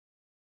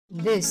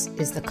This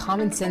is the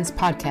Common Sense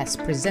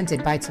Podcast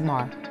presented by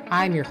Tamar.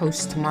 I'm your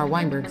host, Tamar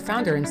Weinberg,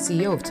 founder and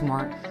CEO of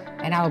Tamar,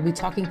 and I will be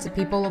talking to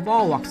people of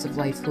all walks of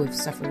life who have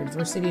suffered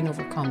adversity and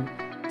overcome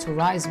to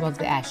rise above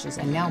the ashes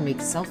and now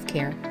make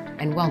self-care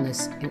and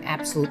wellness an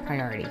absolute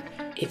priority.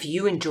 If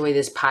you enjoy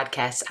this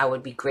podcast, I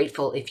would be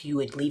grateful if you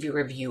would leave a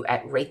review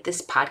at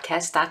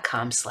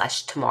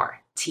ratethispodcast.com/Tamar,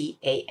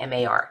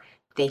 Tamar.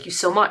 Thank you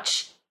so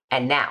much.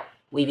 And now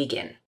we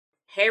begin.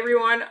 Hey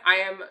everyone, I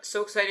am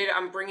so excited.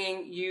 I'm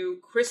bringing you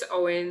Chris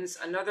Owens,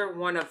 another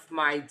one of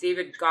my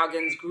David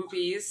Goggins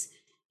groupies.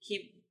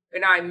 He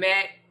and I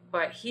met,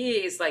 but he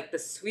is like the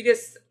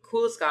sweetest,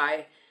 coolest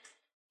guy.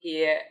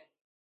 He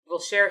will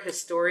share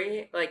his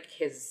story, like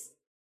his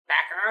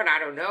background. I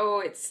don't know.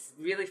 It's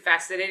really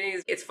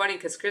fascinating. It's funny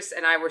because Chris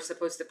and I were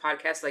supposed to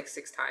podcast like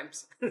 6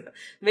 times,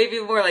 maybe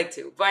more like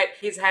 2, but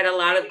he's had a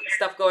lot of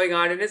stuff going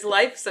on in his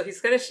life. So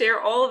he's going to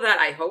share all of that.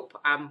 I hope.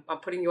 I'm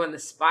putting you on the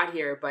spot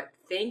here, but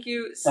thank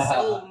you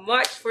so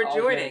much for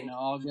joining.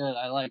 All good.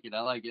 I like it.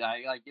 I like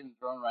getting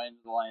thrown right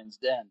into the lion's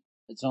den.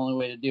 It's the only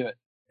way to do it.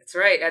 That's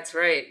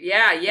right.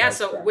 Yeah.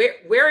 So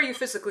where are you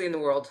physically in the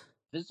world?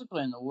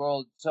 Physically in the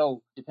world,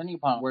 so depending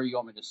upon where you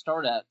want me to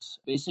start at,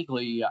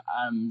 basically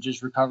I'm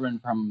just recovering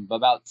from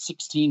about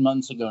 16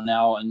 months ago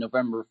now. On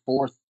November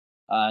 4th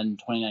in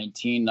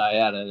 2019, I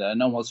had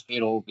an almost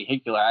fatal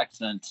vehicular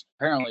accident.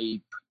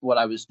 Apparently, what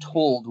I was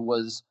told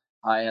was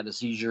I had a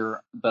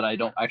seizure, but I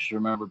don't actually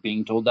remember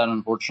being told that,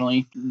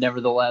 unfortunately.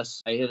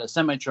 Nevertheless, I hit a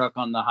semi-truck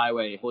on the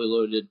highway, fully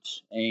loaded,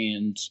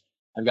 and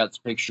I've got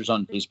some pictures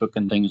on Facebook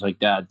and things like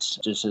that,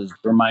 just as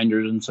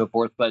reminders and so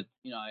forth. But,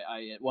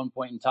 I at one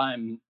point in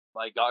time,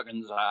 like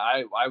Goggins,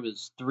 I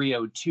was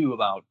 302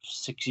 about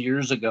 6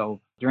 years ago,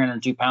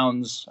 302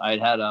 pounds. I'd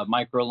had a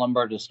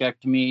micro-lumbar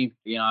discectomy.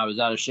 I was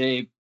out of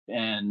shape,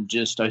 and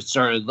I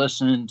started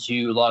listening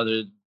to a lot of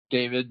the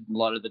different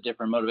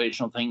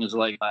motivational things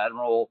like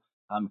Admiral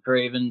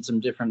Craven, some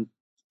different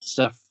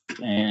stuff,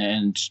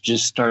 and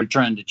just started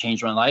trying to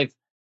change my life.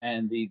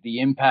 And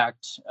the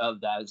impact of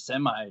that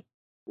semi,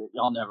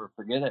 I'll never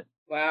forget it.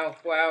 Wow.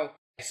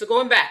 So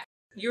going back,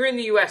 you're in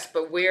the U.S.,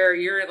 but where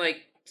you're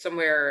like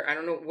somewhere, I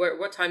don't know,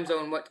 what time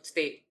zone, what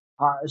state?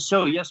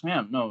 So yes,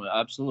 ma'am. No,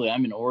 absolutely.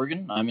 I'm in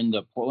Oregon. I'm in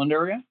the Portland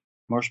area,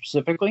 more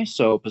specifically.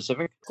 So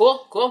Pacific.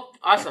 Cool.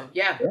 Awesome.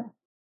 Yeah.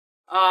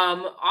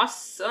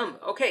 Awesome.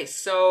 Okay.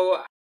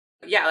 So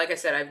yeah, like I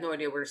said, I have no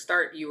idea where to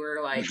start. You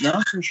were like,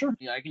 no, for sure.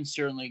 Yeah, I can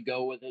certainly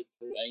go with it,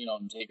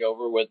 and take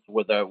over with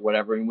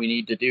whatever we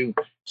need to do.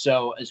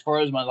 So as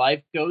far as my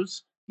life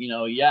goes,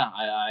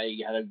 I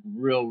had a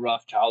real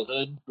rough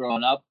childhood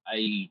growing up.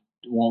 I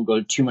won't go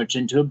too much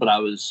into it, but I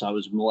was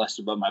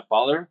molested by my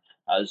father.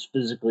 I was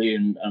physically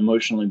and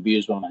emotionally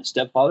abused by my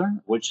stepfather,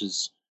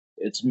 it's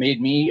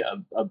made me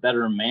a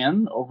better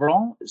man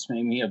overall. It's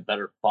made me a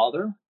better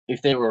father.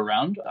 If they were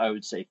around, I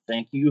would say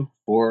thank you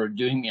for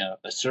doing me a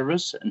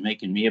service and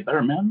making me a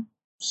better man.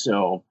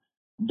 So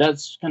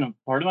that's kind of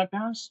part of my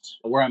past.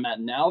 Where I'm at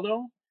now,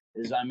 though,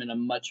 is I'm in a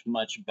much,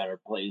 much better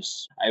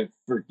place. I've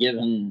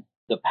forgiven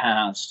the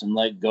past and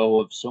let go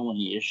of so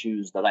many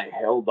issues that I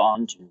held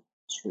on to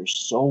for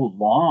so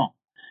long,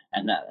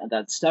 and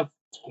that stuff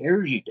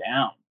tears you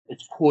down.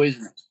 It's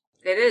poisonous.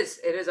 It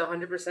is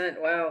 100%.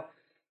 Wow.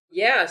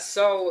 Yeah,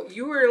 so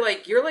you're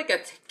like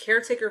a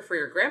caretaker for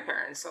your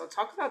grandparents. So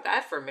talk about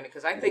that for a minute,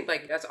 because I think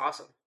like that's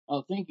awesome.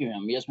 Oh, thank you,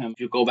 ma'am. Yes, ma'am. If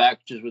you go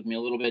back just with me a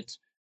little bit,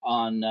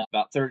 on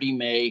about 30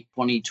 May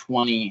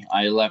 2020,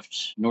 I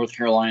left North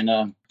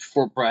Carolina,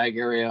 Fort Bragg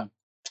area,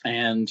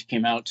 and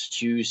came out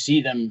to see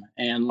them.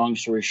 And long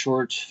story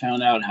short,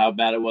 found out how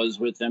bad it was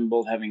with them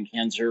both having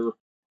cancer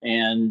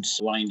and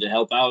wanting to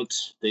help out.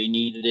 They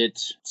needed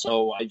it.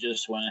 So I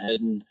just went ahead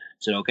and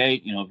said,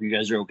 okay, if you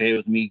guys are okay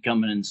with me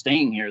coming and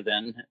staying here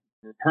then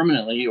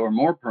permanently or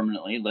more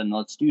permanently, then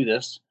let's do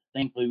this.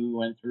 Thankfully, we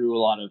went through a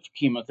lot of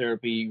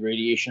chemotherapy,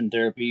 radiation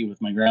therapy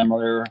with my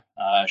grandmother.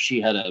 She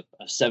had a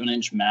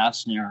 7-inch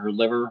mass near her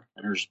liver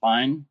and her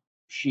spine.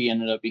 She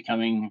ended up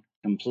becoming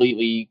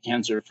completely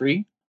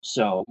cancer-free.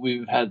 So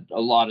we've had a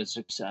lot of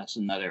success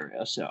in that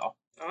area. So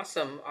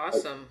awesome.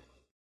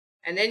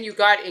 And then you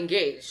got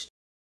engaged.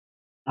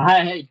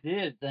 I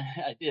did.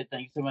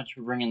 Thanks so much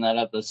for bringing that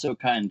up. That's so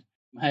kind.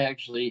 My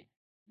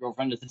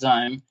girlfriend at the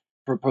time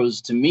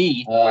proposed to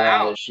me.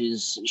 Wow.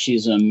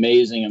 She's an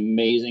amazing,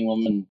 amazing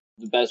woman.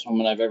 The best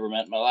woman I've ever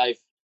met in my life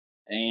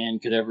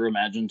and could ever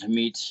imagine to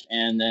meet.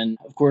 And then,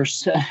 of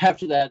course,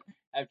 after that,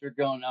 after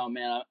going, oh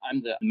man,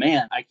 I'm the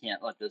man. I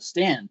can't let this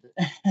stand.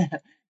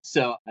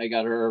 So I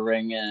got her a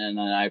ring and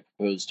then I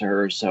proposed to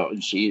her. So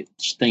she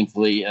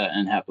thankfully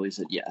and happily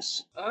said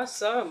yes.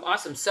 Awesome.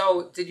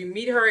 So did you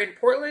meet her in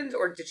Portland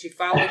or did she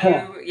follow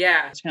you?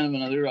 Yeah. It's kind of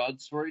another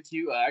odd story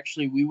too.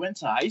 Actually, we went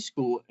to high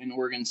school in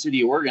Oregon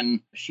City,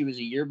 Oregon. She was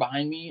a year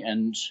behind me,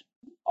 and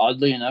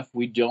oddly enough,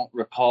 we don't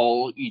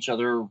recall each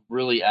other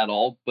really at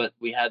all, but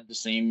we had the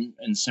same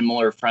and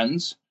similar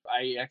friends.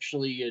 I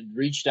actually had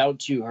reached out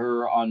to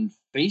her on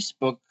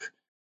Facebook.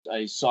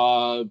 I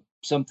saw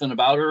something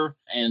about her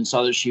and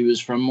saw that she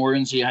was from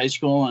Oregon City High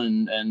School,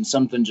 and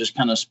something just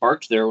kind of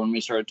sparked there when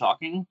we started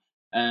talking.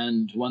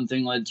 And one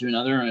thing led to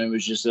another, and it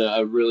was just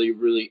a really,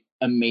 really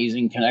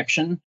amazing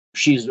connection.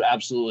 She's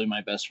absolutely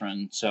my best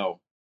friend. So,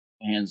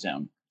 hands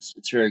down,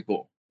 it's very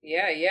cool.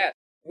 Yeah, yeah.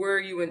 Were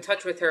you in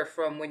touch with her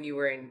from when you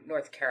were in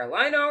North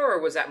Carolina, or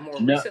was that more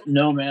No, recently?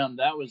 no, ma'am.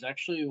 That was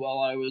actually while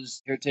I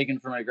was caretaking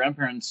for my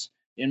grandparents.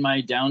 In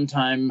my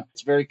downtime,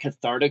 it's very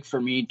cathartic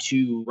for me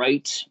to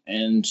write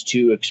and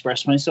to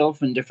express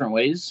myself in different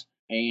ways.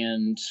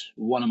 And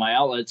one of my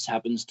outlets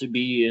happens to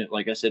be,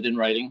 like I said, in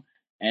writing.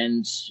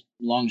 And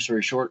long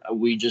story short,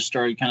 we just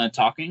started kind of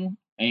talking,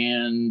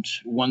 and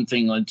one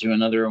thing led to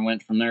another and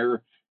went from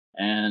there.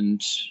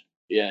 And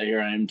yeah,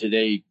 here I am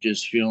today,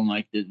 just feeling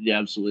like the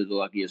absolutely the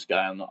luckiest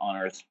guy on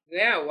earth.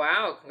 Yeah,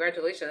 wow.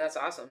 Congratulations. That's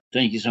awesome.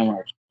 Thank you so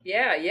much.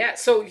 Yeah, yeah.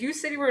 So you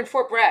said you were in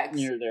Fort Bragg.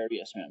 Near there,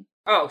 yes, ma'am.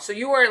 Oh, so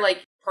you weren't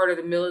like part of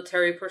the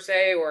military per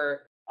se,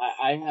 or?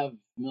 I have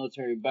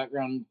military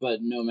background,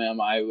 but no,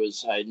 ma'am. I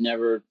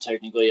never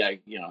technically,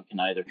 can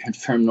either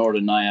confirm nor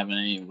deny having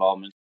any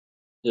involvement.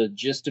 The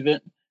gist of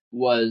it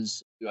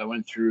was I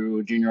went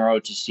through junior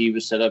ROTC,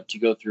 was set up to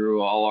go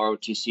through all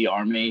ROTC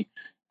Army,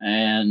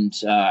 and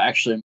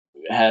actually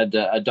had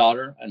a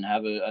daughter and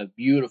have a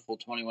beautiful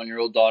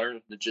 21-year-old daughter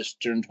that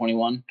just turned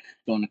 21,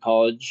 going to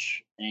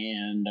college,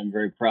 and I'm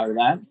very proud of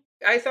that.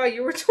 I thought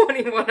you were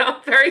 21.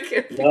 I'm very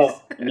confused.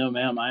 No, no,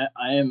 ma'am. I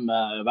am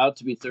about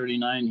to be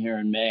 39 here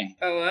in May.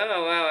 Oh,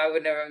 wow, wow. I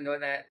would never have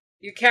known that.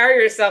 You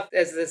carry yourself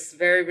as this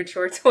very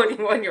mature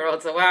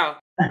 21-year-old, so wow.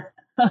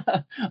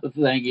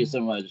 Thank you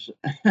so much.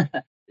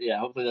 Yeah,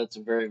 hopefully that's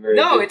a very, very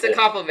No, good it's a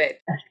compliment.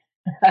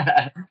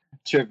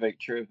 terrific,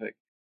 terrific.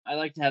 I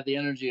like to have the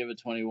energy of a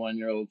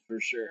 21-year-old for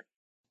sure.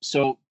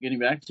 So, getting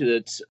back to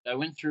it, I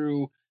went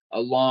through a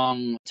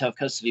long, tough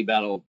custody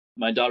battle.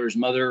 My daughter's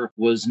mother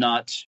was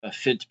not a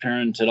fit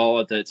parent at all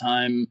at that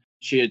time.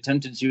 She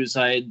attempted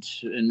suicide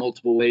in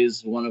multiple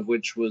ways, one of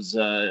which was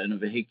in a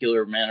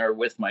vehicular manner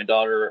with my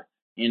daughter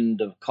in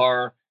the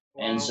car.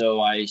 And Wow.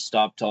 so I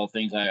stopped all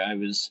things. I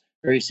was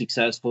very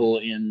successful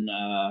in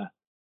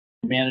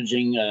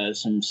managing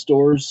some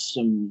stores,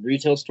 some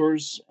retail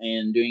stores,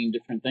 and doing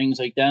different things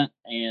like that.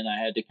 And I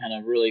had to kind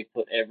of really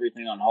put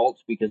everything on halt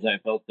because I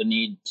felt the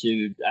need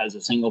to, as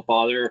a single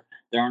father,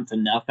 there aren't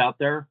enough out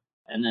there.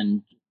 And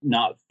then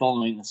not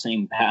following the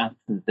same path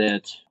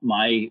that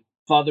my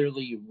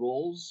fatherly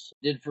roles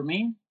did for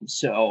me.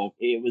 So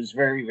it was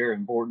very, very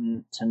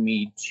important to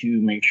me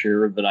to make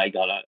sure that I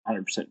got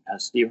 100%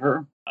 custody of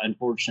her.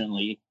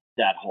 Unfortunately,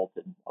 that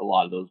halted a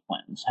lot of those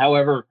plans.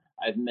 However,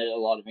 I've met a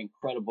lot of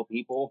incredible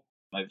people.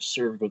 I've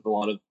served with a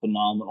lot of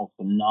phenomenal,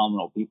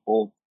 phenomenal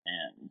people.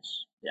 And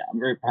yeah, I'm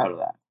very proud of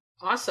that.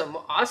 Awesome,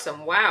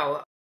 awesome.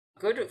 Wow.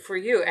 Good for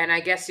you. And I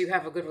guess you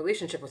have a good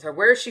relationship with her.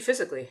 Where is she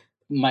physically?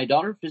 My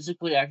daughter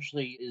physically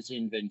actually is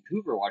in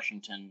Vancouver,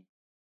 Washington.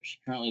 She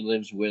currently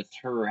lives with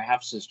her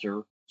half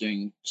sister,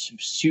 doing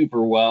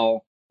super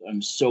well.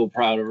 I'm so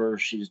proud of her.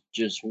 She's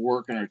just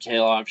working her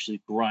tail off. She's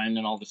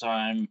grinding all the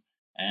time.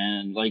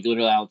 And like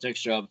literally, I'll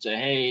text her up and say,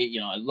 "Hey,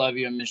 I love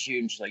you. I miss you."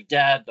 And she's like,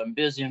 "Dad, I'm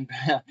busy."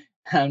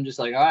 I'm just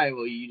like, "All right,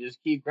 well, you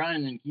just keep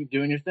grinding and keep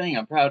doing your thing.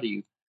 I'm proud of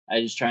you."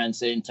 I just try and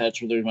stay in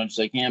touch with her as much as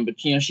I can. But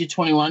she's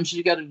 21.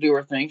 She's got to do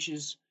her thing.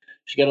 She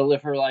got to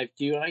live her life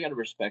too, and I got to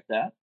respect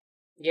that.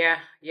 Yeah,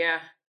 yeah.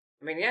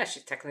 I mean, yeah,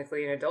 she's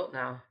technically an adult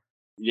now.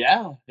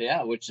 Yeah,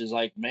 yeah, which is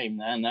like, man,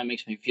 that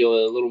makes me feel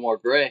a little more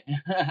gray.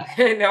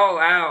 No,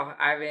 wow.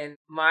 I mean,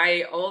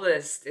 my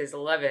oldest is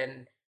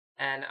 11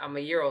 and I'm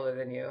a year older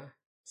than you.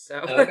 So,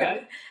 and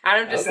Okay.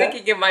 I'm just Okay.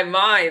 thinking in my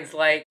mind,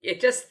 like,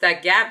 it just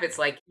that gap, it's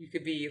like you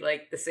could be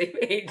like the same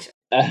age.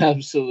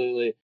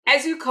 Absolutely.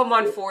 As you come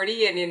on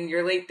 40 and in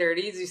your late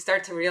 30s, you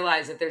start to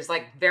realize that there's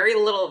like very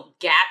little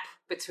gap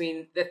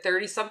between the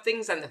 30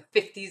 somethings and the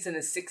 50s and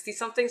the 60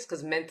 somethings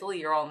because mentally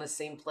you're all in the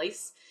same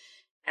place.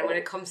 And when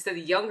it comes to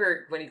the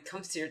younger, when it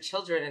comes to your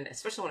children, and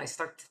especially when I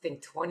start to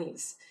think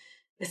 20s,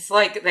 it's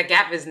like the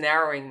gap is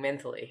narrowing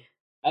mentally.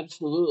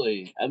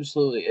 Absolutely.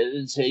 Absolutely.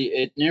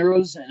 It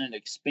narrows and it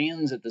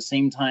expands at the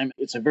same time.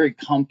 It's a very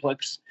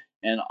complex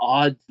and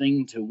odd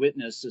thing to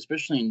witness,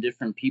 especially in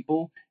different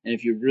people. And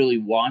if you really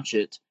watch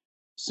it,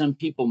 some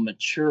people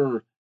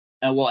mature,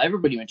 well,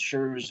 everybody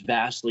matures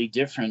vastly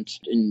different.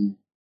 And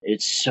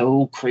it's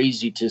so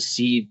crazy to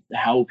see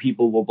how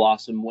people will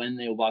blossom, when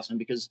they will blossom,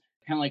 because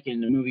kind of like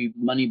in the movie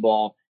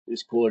Moneyball, it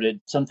was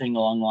quoted something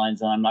along the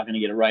lines, and I'm not going to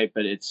get it right,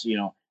 but it's,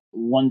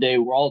 one day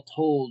we're all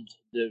told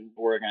that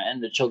we're going to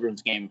end the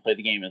children's game and play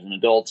the game as an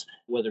adult,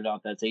 whether or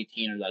not that's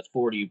 18 or that's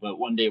 40. But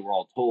one day we're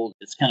all told.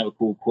 It's kind of a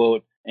cool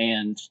quote.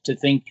 And to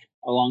think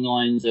along the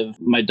lines of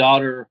my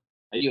daughter,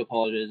 I do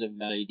apologize. I've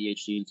got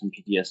ADHD and some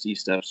PTSD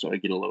stuff, so I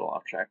get a little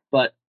off track.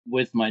 But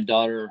with my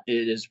daughter,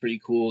 it is pretty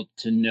cool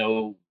to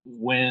know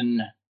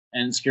when,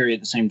 and scary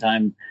at the same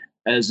time,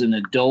 as an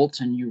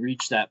adult and you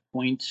reach that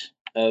point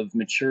of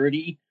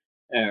maturity,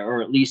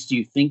 or at least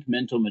you think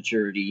mental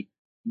maturity,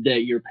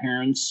 that your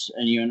parents,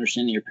 and you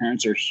understand that your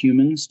parents are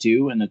humans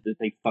too, and that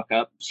they fuck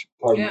up.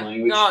 Pardon my Yeah.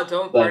 language, No,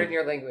 don't but pardon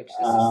your language.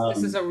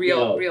 This is a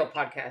real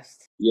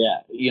podcast. yeah,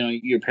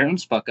 your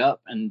parents fuck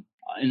up, and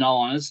in all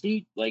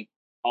honesty, like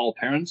all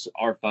parents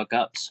are fuck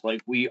ups.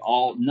 Like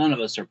none of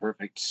us are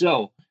perfect.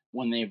 So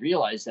when they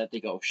realize that, they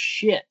go,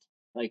 shit,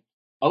 like,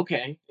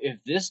 okay, if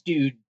this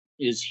dude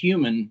is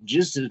human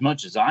just as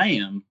much as I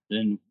am,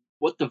 then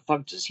what the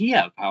fuck does he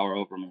have power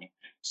over me?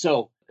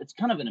 So it's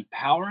kind of an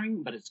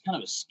empowering, but it's kind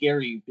of a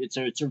scary, it's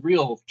a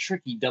real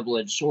tricky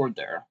double-edged sword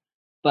there.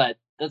 But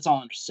that's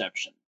all in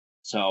perception.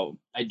 So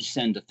I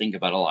tend to think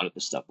about a lot of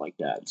the stuff like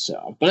that.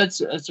 So, but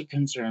it's a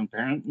concerned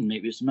parent, and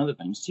maybe some other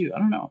things too. I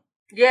don't know.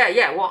 Yeah,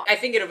 yeah. Well, I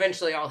think it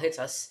eventually all hits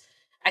us.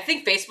 I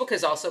think Facebook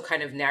has also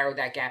kind of narrowed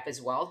that gap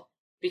as well.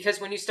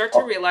 Because when you start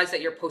to realize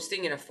that you're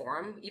posting in a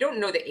forum, you don't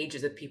know the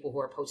ages of people who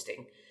are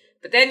posting.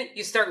 But then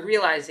you start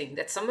realizing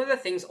that some of the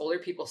things older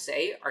people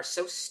say are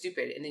so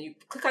stupid, and then you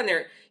click on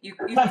their you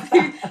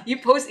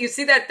post, you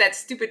see that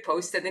stupid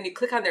post, and then you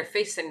click on their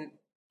face, and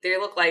they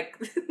look like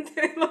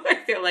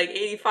they're like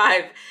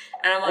 85,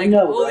 and I'm I like,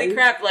 know, holy right?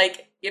 crap!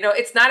 Like,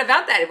 it's not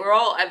about that. We're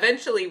all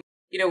eventually,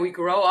 we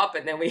grow up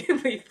and then we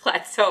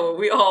plateau.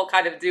 We all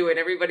kind of do, and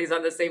everybody's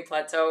on the same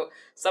plateau.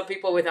 Some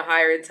people with a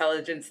higher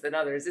intelligence than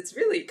others. It's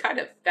really kind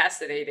of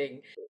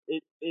fascinating.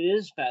 It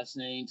is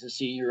fascinating to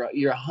see.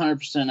 You're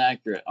 100%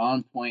 accurate,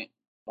 on point,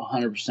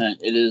 100%.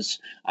 It is.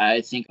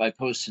 I think I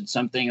posted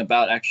something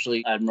about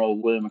actually Admiral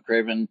William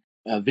McRaven,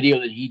 a video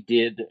that he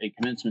did, a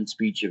commencement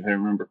speech, if I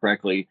remember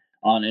correctly,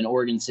 on an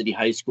Oregon City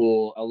High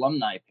School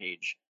alumni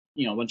page.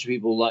 A bunch of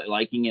people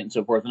liking it and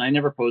so forth. And I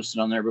never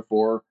posted on there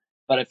before,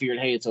 but I figured,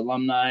 hey, it's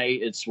alumni.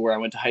 It's where I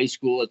went to high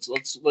school.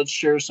 Let's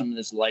share some of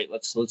this light.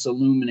 Let's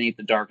illuminate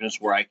the darkness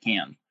where I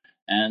can.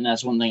 And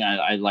that's one thing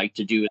I like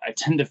to do. I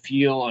tend to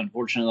feel,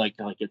 unfortunately,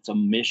 like it's a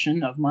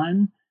mission of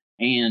mine,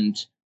 and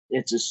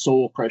it's a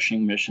soul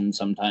crushing mission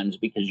sometimes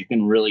because you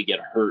can really get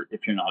hurt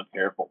if you're not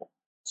careful.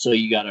 So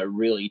you got to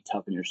really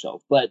toughen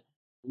yourself. But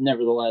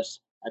nevertheless,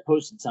 I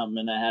posted something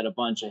and I had a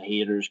bunch of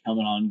haters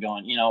coming on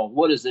going,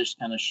 what is this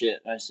kind of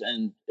shit?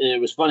 And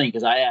it was funny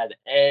because I had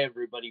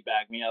everybody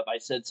back me up. I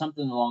said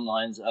something along the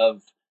lines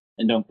of,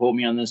 and don't quote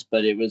me on this,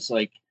 but it was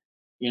like,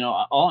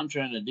 all I'm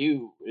trying to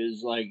do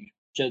is like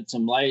shed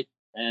some light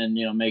and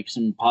make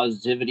some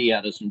positivity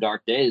out of some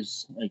dark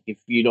days. Like, if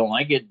you don't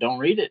like it, don't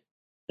read it.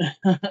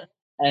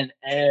 And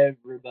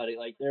everybody,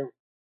 like, their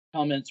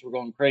comments were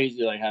going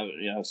crazy, like, how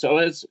so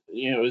it's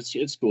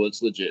cool,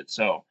 it's legit.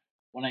 So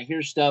when I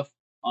hear stuff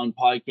on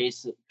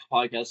podcasts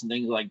and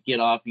things like Get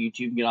Off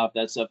YouTube, Get Off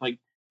that stuff, like,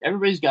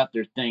 everybody's got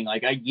their thing.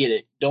 Like, I get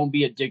it, don't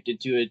be addicted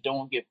to it,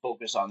 don't get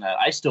focused on that.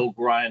 I still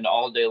grind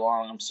all day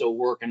long, I'm still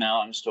working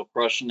out, I'm still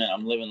crushing it,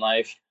 I'm living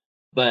life.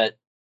 But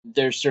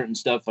there's certain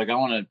stuff, like, I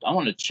want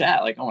to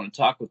chat, like, I want to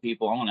talk with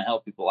people, I want to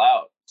help people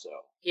out. So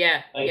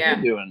Yeah, like you're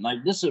yeah. doing,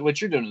 like, this is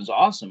what you're doing is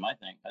awesome. I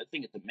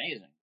think it's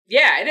amazing.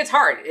 Yeah, and it's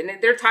hard. And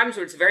there are times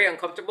where it's very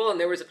uncomfortable. And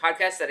there was a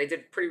podcast that I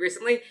did pretty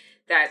recently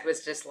that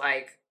was just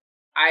like,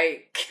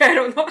 I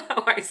don't know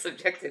how I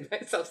subjected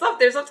myself.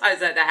 There's sometimes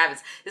that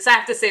happens. This, I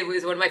have to say,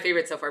 was one of my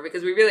favorites so far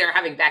because we really are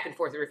having back and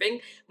forth riffing.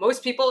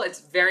 Most people,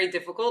 it's very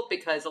difficult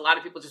because a lot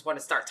of people just want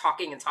to start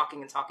talking and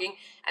talking and talking.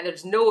 And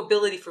there's no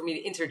ability for me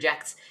to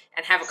interject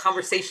and have a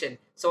conversation.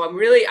 So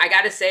I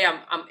got to say,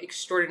 I'm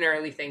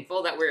extraordinarily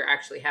thankful that we're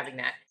actually having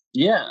that.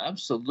 Yeah,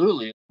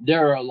 absolutely.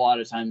 There are a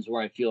lot of times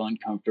where I feel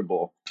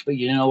uncomfortable, but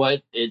you know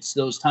what? It's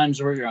those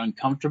times where you're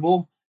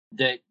uncomfortable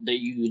that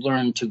you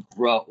learn to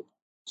grow.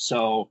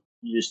 So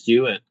you just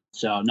do it.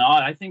 So no,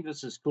 I think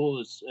this is cool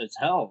as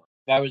hell.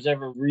 If I was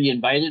ever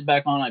re-invited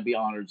back on, I'd be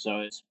honored. So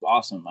it's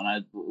awesome, and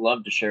I'd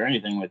love to share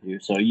anything with you.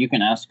 So you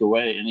can ask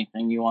away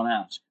anything you want to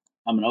ask.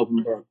 I'm an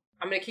open book.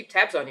 I'm going to keep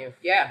tabs on you.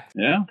 Yeah.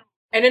 Yeah.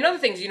 And another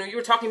thing, you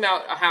were talking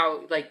about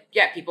how, like,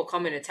 yeah, people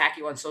come and attack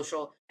you on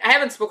social. I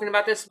haven't spoken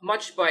about this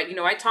much, but,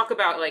 I talk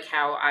about, like,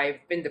 how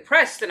I've been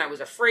depressed and I was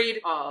afraid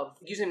of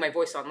using my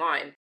voice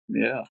online.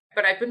 Yeah.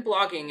 But I've been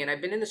blogging and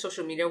I've been in the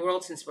social media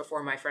world since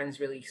before my friends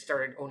really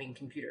started owning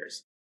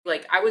computers.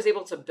 Like, I was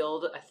able to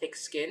build a thick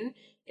skin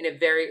in a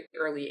very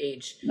early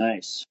age.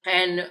 Nice.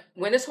 And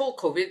when this whole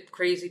COVID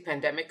crazy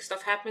pandemic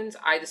stuff happens,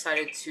 I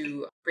decided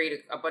to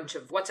create a bunch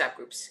of WhatsApp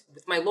groups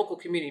with my local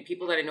community,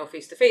 people that I know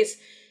face to face.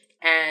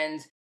 And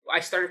I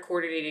started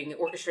coordinating,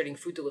 orchestrating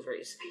food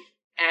deliveries.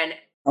 And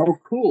Oh,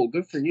 cool.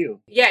 Good for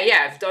you.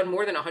 yeah, I've done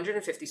more than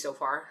 150 so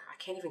far. I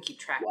can't even keep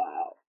track.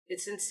 Wow.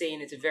 It's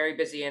insane. It's very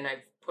busy, and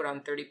I've put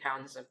on 30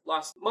 pounds. I've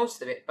lost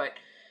most of it, but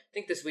I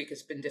think this week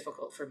has been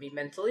difficult for me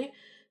mentally.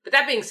 But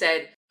that being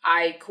said,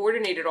 I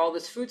coordinated all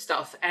this food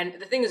stuff.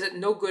 And the thing is that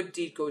no good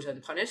deed goes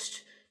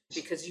unpunished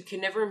because you can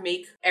never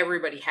make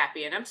everybody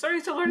happy. And I'm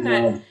starting to learn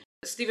that.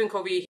 Stephen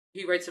Covey,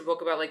 he writes a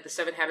book about like the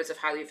 7 habits of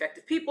highly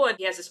effective people. And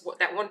he has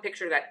that one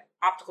picture, that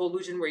optical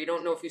illusion where you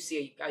don't know if you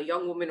see a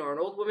young woman or an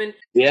old woman.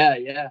 Yeah,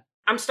 yeah.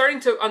 I'm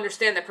starting to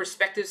understand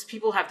that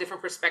people have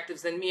different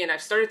perspectives than me, and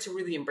I've started to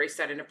really embrace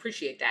that and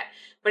appreciate that.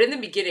 But in the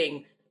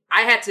beginning,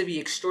 I had to be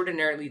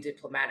extraordinarily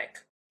diplomatic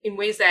in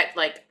ways that,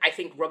 like, I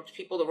think rubbed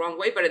people the wrong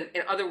way, but in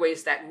other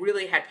ways that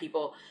really had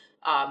people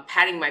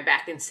patting my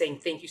back and saying,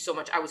 thank you so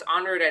much. I was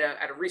honored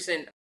at a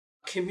recent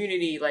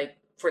community, like,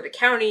 for the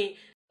county.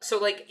 So,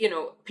 like,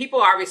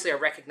 people obviously are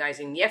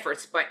recognizing the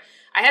efforts, but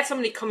I had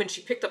somebody come and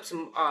she picked up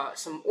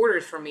some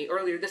orders from me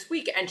earlier this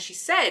week, and she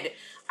said,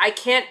 "I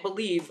can't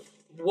believe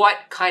what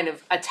kind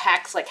of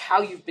attacks, like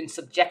how you've been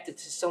subjected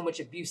to so much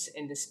abuse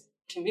in this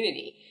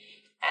community."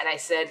 And I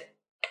said,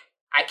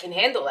 "I can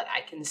handle it.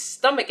 I can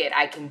stomach it.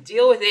 I can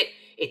deal with it.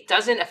 It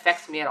doesn't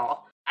affect me at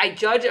all. I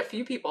judge a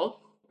few people,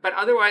 but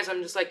otherwise,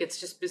 I'm just like, it's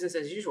just business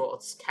as usual.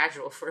 It's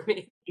casual for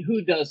me."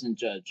 Who doesn't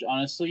judge?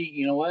 Honestly,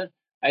 you know what?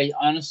 I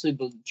honestly,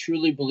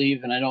 truly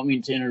believe, and I don't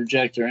mean to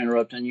interject or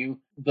interrupt on you,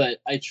 but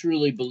I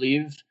truly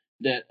believe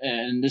that,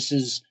 and this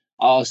is,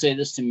 I'll say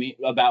this to me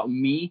about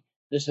me.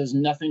 This has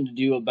nothing to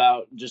do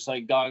about, just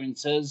like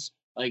Goggins says,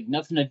 like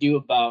nothing to do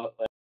about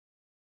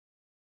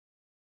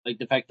like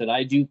the fact that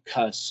I do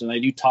cuss and I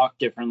do talk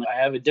differently. I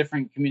have a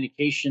different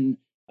communication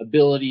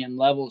ability and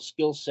level of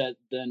skill set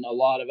than a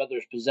lot of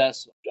others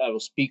possess. I will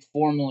speak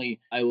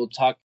formally. I will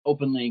talk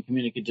openly and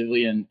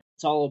communicatively, and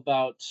it's all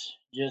about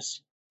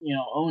just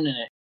owning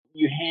it.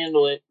 You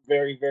handle it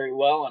very, very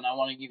well, and I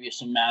want to give you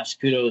some mass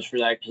kudos for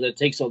that because it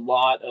takes a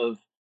lot of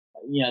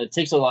it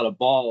takes a lot of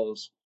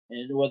balls,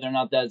 and whether or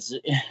not that's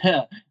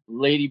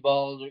lady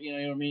balls or you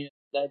know what I mean,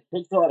 that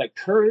takes a lot of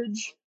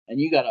courage and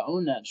you got to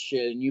own that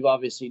shit. And you've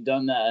obviously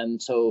done that.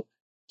 And so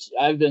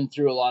I've been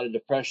through a lot of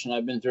depression.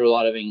 I've been through a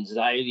lot of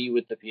anxiety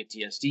with the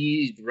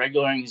PTSD,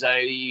 regular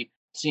anxiety.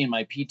 Seeing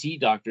my PT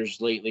doctors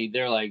lately,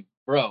 they're like,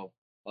 bro,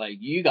 like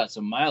you got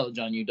some mileage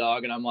on you,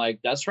 dog. And I'm like,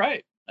 that's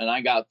right. And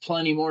I got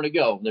plenty more to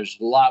go. There's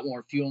a lot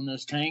more fuel in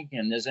this tank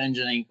and this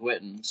engine ain't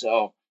quitting.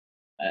 So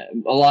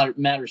a lot of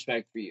mad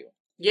respect for you.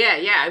 Yeah,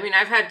 yeah. I mean,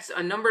 I've had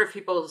a number of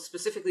people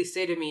specifically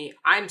say to me,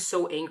 "I'm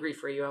so angry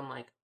for you." I'm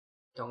like,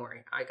 "Don't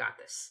worry, I got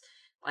this."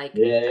 Like,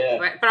 Yeah.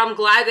 but I'm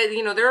glad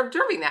that they're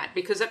observing that,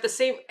 because at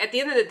the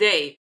end of the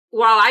day,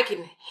 while I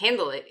can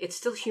handle it, it's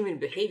still human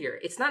behavior.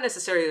 It's not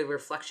necessarily a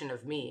reflection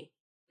of me.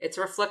 It's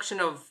a reflection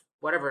of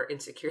whatever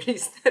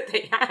insecurities that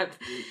they have.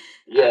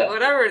 Yeah.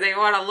 Whatever they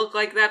want to look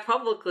like that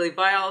publicly,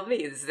 by all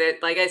means.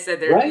 That, like I said,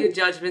 there are few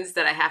judgments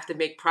that I have to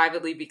make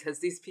privately because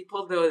these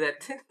people know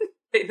that.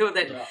 They know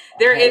that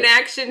their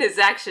inaction is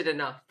action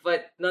enough,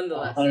 but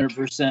nonetheless.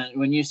 100%.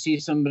 When you see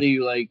somebody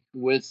like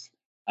with,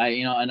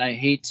 and I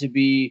hate to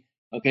be,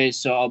 okay,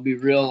 so I'll be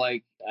real,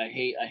 like, I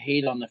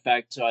hate on the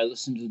fact, so I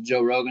listen to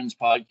Joe Rogan's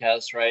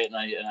podcast, right? And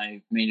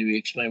I maybe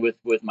explain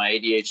with my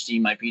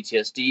ADHD, my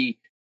PTSD,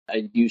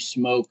 I do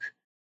smoke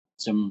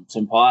some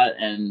pot,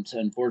 and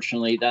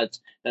unfortunately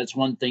that's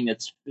one thing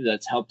that's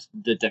helped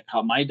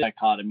my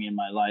dichotomy in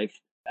my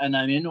life. And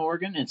I'm in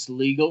Oregon, it's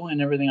legal and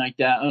everything like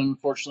that.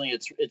 Unfortunately,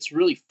 it's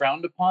really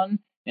frowned upon,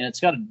 and it's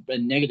got a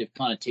negative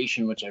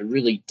connotation which I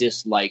really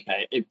dislike.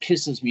 It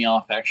pisses me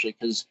off actually,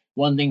 because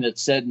one thing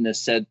that's said in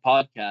this said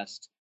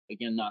podcast,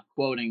 again not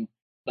quoting,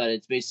 but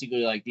it's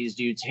basically like these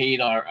dudes hate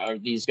are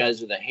these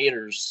guys are the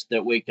haters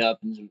that wake up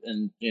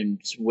and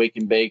wake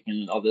and bake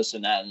and all this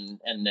and that,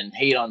 and then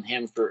hate on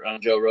him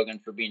on Joe Rogan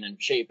for being in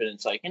shape. And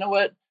it's like, you know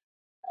what?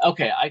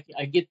 Okay,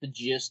 I get the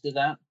gist of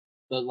that,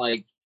 but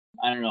like,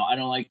 I don't know. I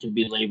don't like to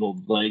be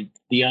labeled like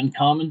the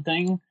uncommon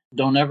thing.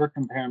 Don't ever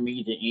compare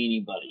me to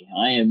anybody.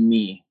 I am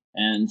me.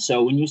 And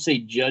so when you say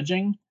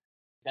judging,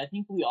 I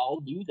think we all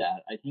do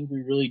that. I think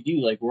we really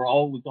do. Like we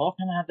all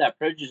kind of have that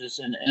prejudice,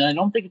 and I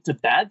don't think it's a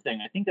bad thing.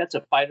 I think that's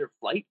a fight or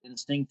flight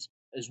instinct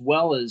as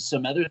well as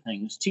some other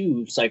things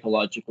too,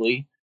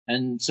 psychologically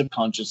and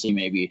subconsciously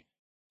maybe.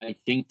 I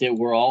think that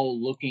we're all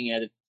looking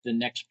at the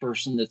next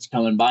person that's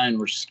coming by, and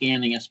we're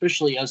scanning,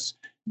 especially us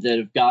that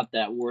have got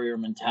that warrior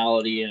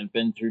mentality and have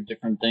been through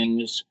different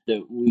things,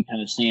 that we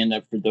kind of stand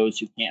up for those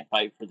who can't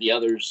fight for the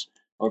others,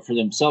 or for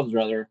themselves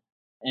rather.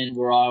 And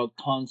we're all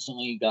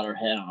constantly got our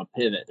head on a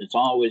pivot. It's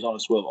always on a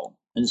swivel.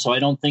 And so I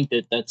don't think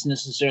that that's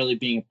necessarily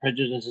being a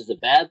prejudice is a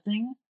bad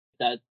thing,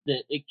 that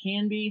it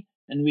can be.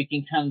 And we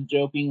can kind of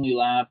jokingly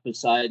laugh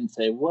aside and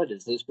say, what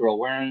is this girl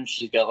wearing?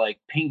 She's got like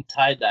pink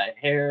tie-dye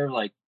hair.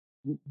 Like,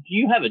 do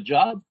you have a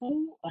job,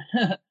 fool?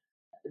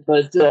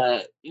 But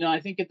I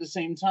think at the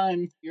same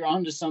time you're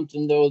onto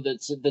something though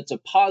that's a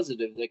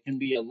positive, that can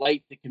be a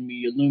light that can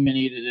be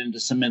illuminated into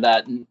some of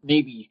that. And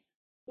maybe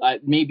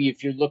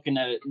if you're looking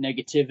at it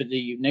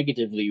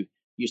negatively,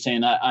 you're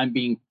saying I'm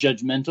being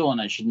judgmental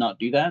and I should not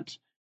do that.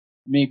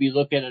 Maybe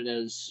look at it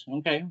as,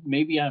 okay,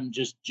 maybe I'm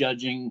just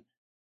judging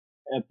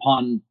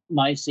upon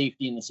my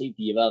safety and the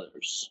safety of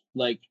others.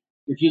 Like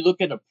if you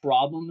look at a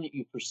problem that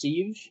you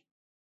perceive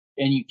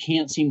and you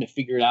can't seem to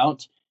figure it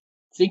out,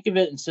 think of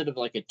it instead of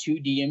like a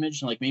 2D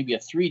image, like maybe a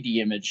 3D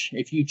image.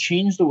 If you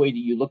change the way that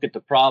you look at the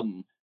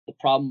problem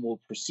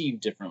will perceive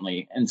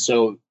differently. And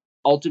so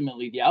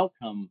ultimately the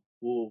outcome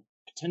will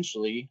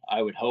potentially,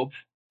 I would hope,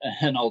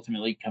 and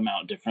ultimately come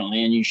out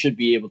differently. And you should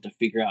be able to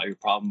figure out your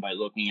problem by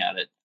looking at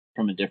it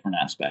from a different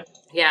aspect.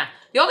 Yeah.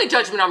 The only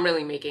judgment I'm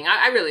really making,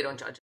 I really don't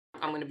judge.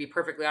 I'm going to be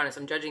perfectly honest.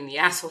 I'm judging the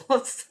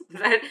assholes.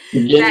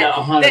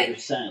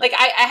 100%. Like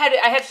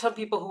I had some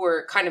people who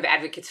were kind of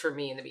advocates for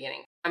me in the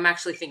beginning. I'm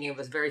actually thinking of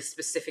a very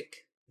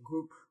specific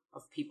group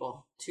of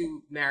people,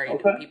 two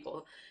married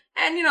people.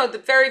 And, the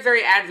very,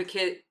 very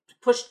advocate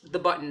pushed the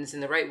buttons in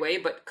the right way,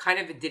 but kind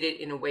of did it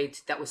in a way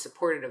that was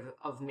supportive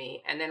of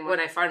me. And then when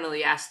I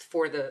finally asked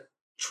for the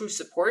true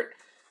support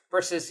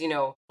versus,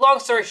 long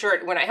story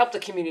short, when I helped the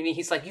community,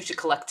 he's like, you should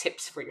collect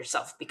tips for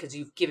yourself because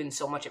you've given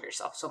so much of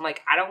yourself. So I'm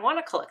like, I don't want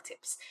to collect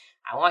tips.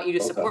 I want you to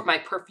support my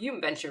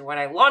perfume venture when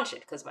I launch it,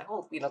 because my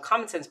whole,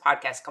 Common Sense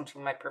podcast comes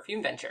from my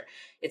perfume venture.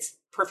 It's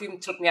perfume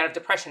took me out of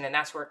depression, and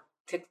that's where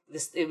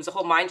it was a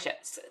whole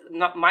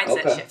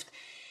mindset shift.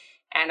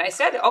 And I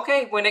said,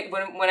 okay, when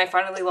I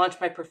finally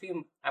launch my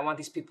perfume, I want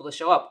these people to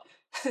show up.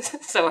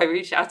 So I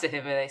reach out to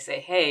him and I say,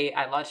 hey,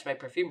 I launched my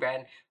perfume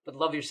brand, would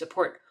love your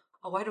support.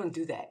 Oh, I don't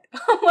do that.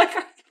 I'm like,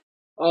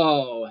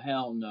 oh,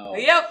 hell no.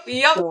 Yep.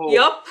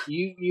 So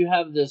you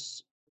have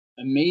this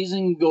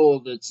amazing goal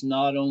that's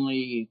not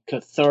only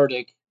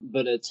cathartic,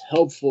 but it's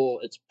helpful,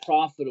 it's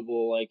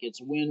profitable, like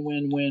it's win,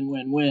 win, win,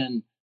 win,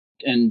 win.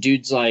 And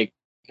dude's like,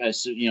 I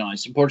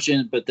support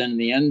you, but then in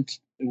the end,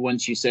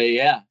 once you say,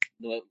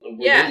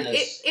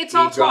 it's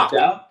all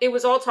talk. It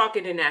was all talk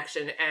and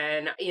inaction,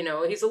 and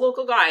he's a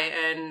local guy,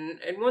 and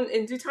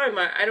in due time,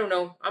 I don't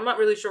know, I'm not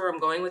really sure where I'm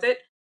going with it,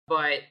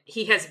 but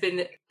he has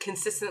been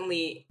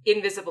consistently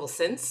invisible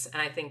since,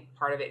 and I think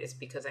part of it is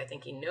because I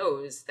think he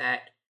knows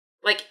that,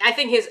 like, I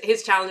think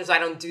his challenge is I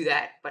don't do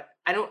that, but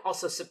I don't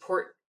also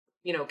support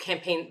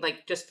campaign,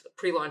 like just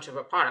pre-launch of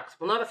a product.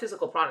 Well, not a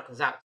physical product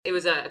was out. It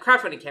was a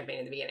crowdfunding campaign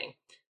in the beginning.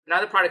 Now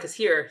the product is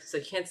here, so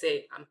you can't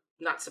say I'm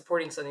not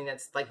supporting something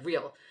that's like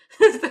real.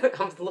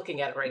 I'm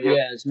looking at it right now.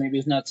 Yes, maybe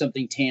it's not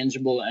something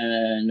tangible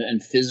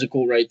and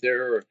physical right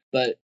there,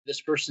 but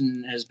this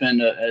person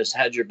has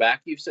had your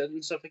back, you've said,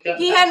 and stuff like that?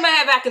 He had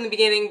my back in the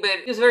beginning, but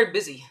he was very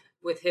busy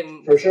with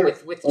him, for sure,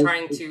 with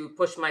trying to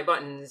push my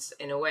buttons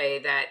in a way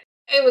that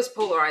it was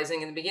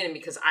polarizing in the beginning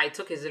because I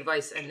took his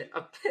advice and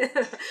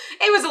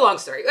it was a long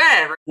story.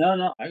 Whatever.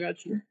 No, I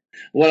got you.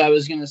 What I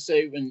was going to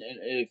say,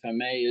 if I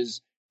may,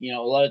 is, a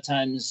lot of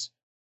times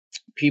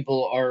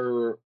people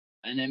are,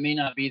 and it may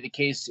not be the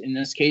case in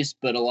this case,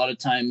 but a lot of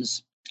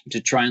times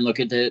to try and look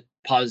at it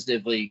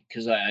positively,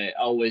 because I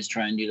always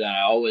try and do that.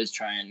 I always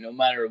try and, no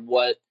matter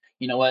what,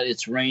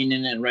 it's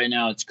raining and right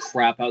now it's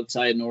crap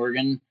outside in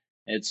Oregon.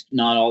 It's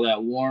not all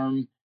that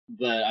warm,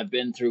 but I've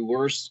been through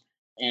worse.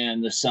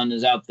 And the sun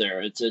is out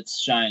there. It's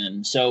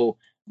shining. So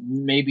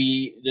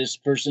maybe this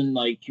person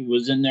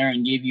was in there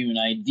and gave you an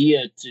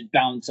idea to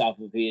bounce off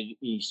of.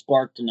 He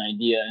sparked an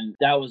idea, and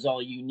that was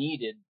all you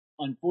needed.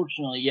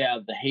 Unfortunately,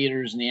 the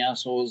haters and the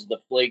assholes, the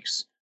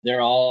flakes,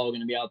 they're all going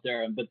to be out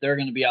there, but they're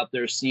going to be out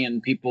there seeing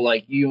people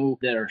like you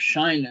that are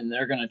shining.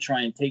 They're going to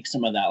try and take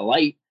some of that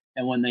light,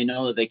 and when they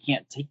know that they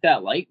can't take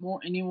that light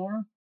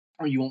anymore,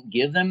 or you won't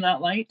give them that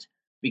light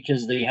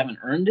because they haven't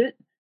earned it,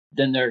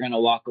 then they're going to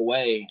walk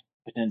away.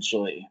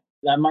 Potentially.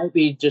 That might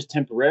be just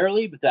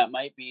temporarily, but that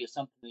might be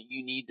something that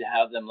you need to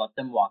have them, let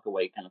them walk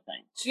away kind of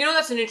thing. So,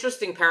 that's an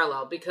interesting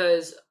parallel,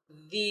 because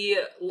the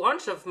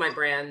launch of my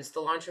brands, the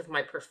launch of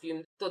my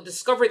perfume, the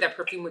discovery that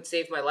perfume would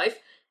save my life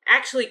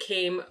actually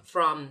came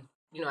from,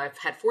 I've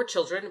had 4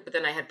 children, but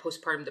then I had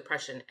postpartum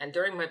depression. And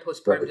during my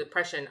postpartum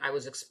depression, I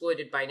was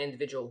exploited by an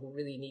individual who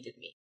really needed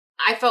me.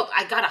 I felt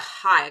I got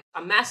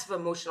a massive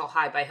emotional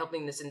high by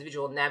helping this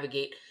individual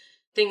navigate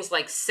things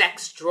like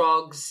sex,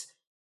 drugs,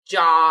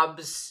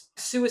 jobs,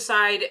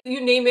 suicide, you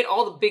name it,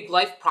 all the big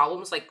life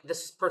problems. Like,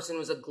 this person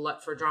was a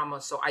glut for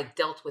drama, so I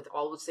dealt with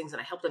all those things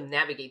and I helped them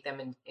navigate them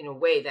in a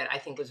way that I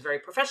think was very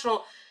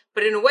professional.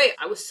 But in a way,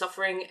 I was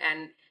suffering,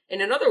 and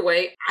in another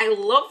way, I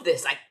love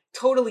this. I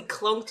totally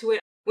clung to it.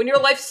 When your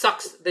life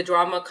sucks, the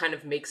drama kind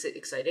of makes it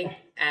exciting,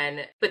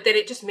 but then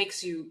it just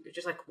makes you're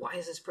just like, why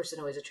is this person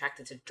always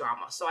attracted to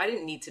drama? So I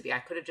didn't need to be. I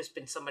could have just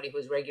been somebody who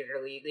was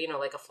regularly,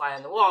 like a fly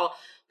on the wall,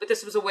 but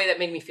this was a way that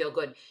made me feel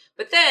good.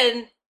 But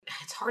then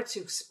it's hard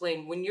to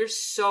explain when you're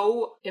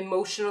so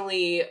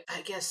emotionally,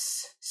 I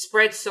guess,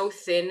 spread so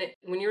thin,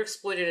 when you're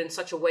exploited in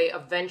such a way,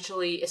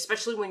 eventually,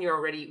 especially when you're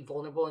already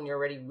vulnerable and you're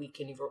already weak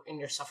and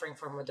you're suffering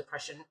from a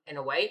depression in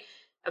a way,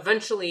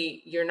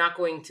 eventually you're not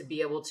going to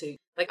be able to,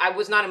 I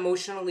was not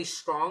emotionally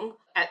strong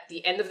at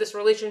the end of this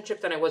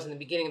relationship than I was in the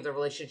beginning of the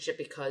relationship,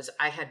 because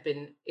I had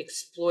been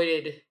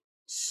exploited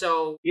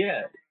so...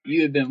 Yeah,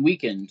 you had been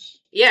weakened.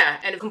 Yeah,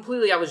 and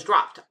completely I was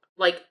dropped.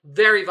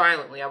 Very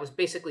violently. I was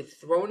basically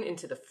thrown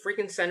into the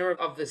freaking center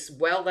of this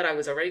well that I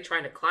was already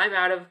trying to climb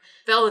out of,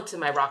 fell into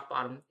my rock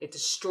bottom. It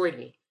destroyed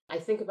me. I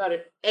think about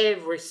it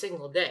every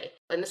single day.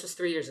 And this was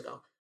 3 years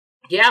ago.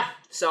 Yeah,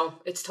 so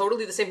it's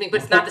totally the same thing,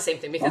 but it's not the same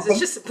thing because it's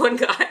just one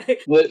guy.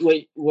 What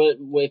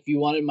if you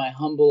wanted my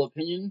humble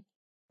opinion,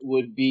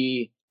 would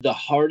be the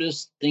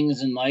hardest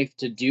things in life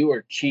to do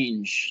are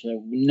change.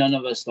 So none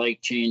of us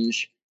like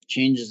change.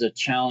 Change is a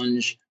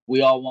challenge.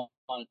 We all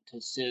want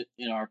to sit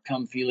in our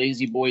comfy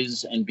lazy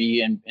boys and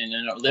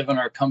live in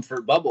our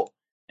comfort bubble.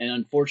 And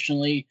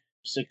unfortunately,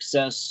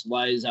 success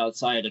lies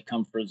outside a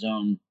comfort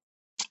zone.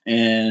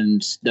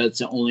 And that's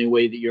the only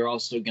way that you're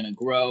also going to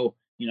grow,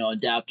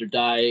 adapt or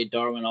die,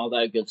 Darwin, all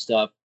that good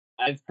stuff.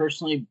 I've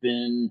personally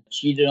been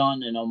cheated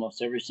on in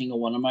almost every single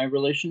one of my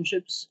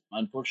relationships,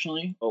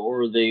 unfortunately,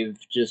 or they've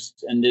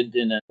just ended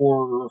in a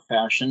poor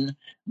fashion.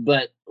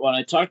 But when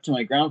I talked to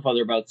my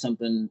grandfather about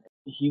something,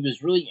 he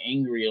was really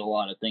angry at a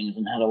lot of things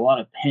and had a lot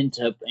of pent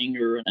up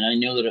anger. And I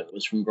know that it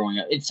was from growing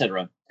up,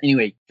 etc.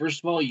 Anyway,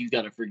 first of all, you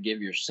got to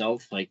forgive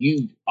yourself. Like,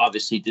 you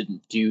obviously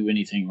didn't do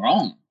anything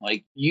wrong.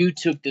 Like, you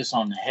took this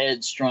on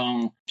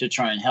headstrong to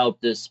try and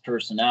help this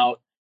person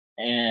out.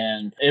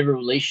 And every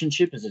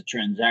relationship is a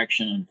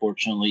transaction,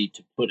 unfortunately,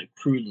 to put it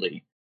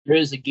crudely. There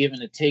is a give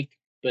and a take,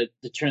 but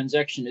the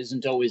transaction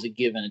isn't always a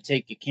give and a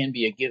take. It can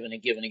be a give and a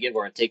give and a give,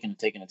 or a take and a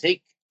take and a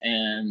take.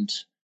 And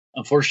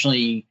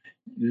unfortunately,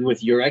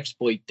 with your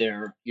exploit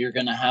there, you're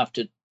going to have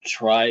to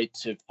try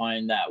to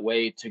find that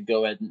way to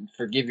go ahead and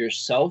forgive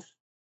yourself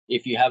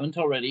if you haven't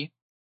already.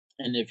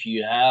 And if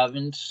you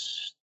haven't,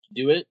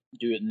 do it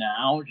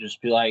now.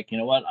 Just be like, you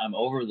know what, I'm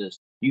over this.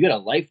 You got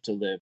a life to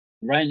live.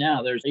 Right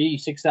now, there's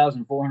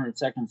 86,400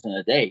 seconds in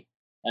a day.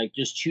 Like,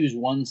 just choose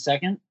 1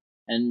 second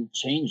and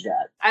change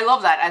that. I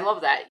love that. I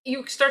love that.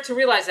 You start to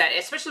realize that,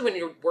 especially when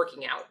you're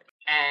working out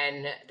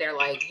and they're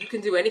like, you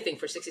can do anything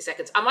for 60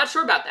 seconds. I'm not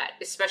sure about that,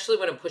 especially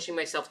when I'm pushing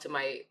myself to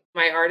my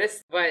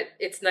hardest. But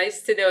it's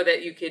nice to know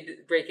that you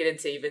could break it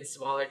into even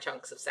smaller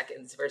chunks of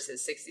seconds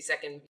versus 60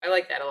 seconds. I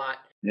like that a lot.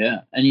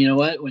 Yeah. And you know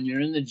what? When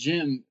you're in the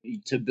gym,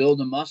 to build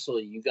a muscle,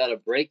 you got to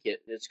break it.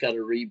 It's got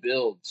to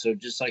rebuild. So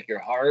just like your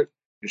heart,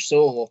 your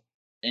soul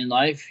in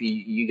life,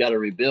 you got to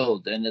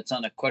rebuild. And it's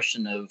not a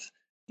question of,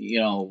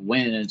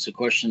 when. It's a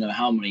question of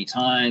how many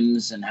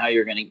times and how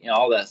you're going to,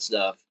 all that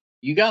stuff.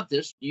 You got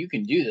this. You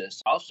can do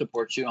this. I'll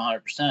support you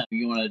 100%.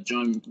 You want to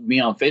join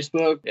me on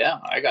Facebook? Yeah,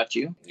 I got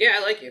you. Yeah,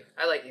 I like you.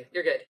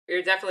 You're good.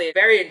 You're definitely a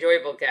very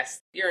enjoyable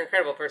guest. You're an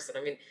incredible person.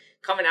 I mean,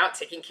 coming out,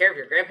 taking care of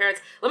your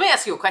grandparents. Let me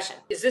ask you a question.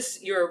 Is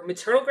this your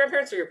maternal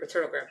grandparents or your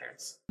paternal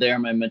grandparents? They're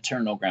my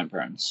maternal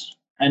grandparents.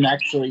 And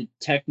actually,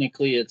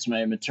 technically, it's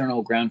my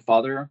maternal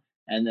grandfather.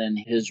 And then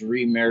his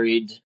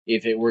remarried,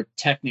 if it were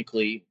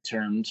technically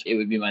termed, it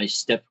would be my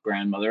step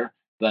grandmother.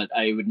 But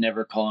I would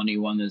never call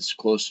anyone that's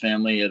close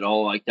family at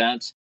all like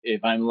that.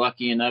 If I'm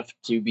lucky enough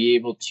to be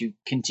able to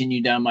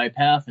continue down my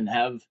path and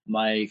have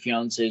my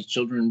fiance's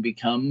children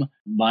become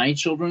my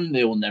children,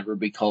 they will never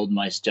be called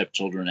my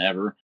stepchildren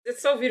ever.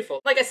 It's so beautiful.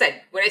 Like I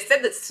said, when I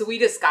said the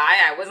sweetest guy,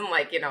 I wasn't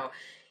like,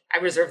 I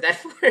reserved that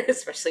for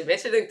especially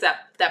mentioning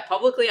that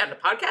publicly on the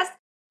podcast.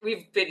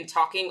 We've been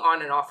talking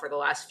on and off for the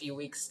last few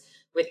weeks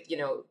with,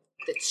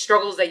 the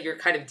struggles that you're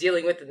kind of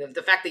dealing with, and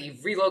the fact that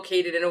you've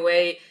relocated in a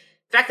way,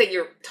 the fact that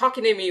you're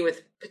talking to me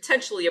with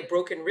potentially a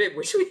broken rib,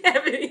 which we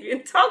haven't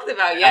even talked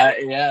about yet.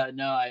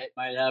 I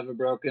might have a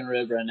broken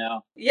rib right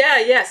now.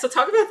 Yeah. So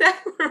talk about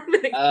that for a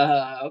minute.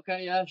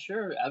 Okay, yeah,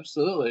 sure,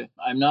 absolutely.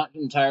 I'm not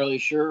entirely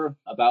sure.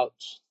 About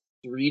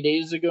 3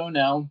 days ago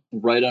now,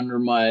 right under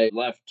my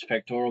left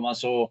pectoral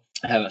muscle,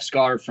 I have a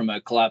scar from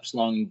a collapsed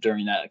lung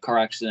during that car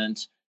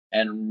accident.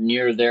 And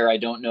near there, I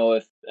don't know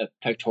if a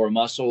pectoral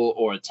muscle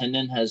or a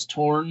tendon has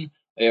torn,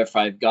 if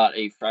I've got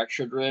a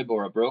fractured rib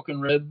or a broken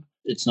rib.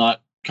 It's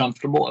not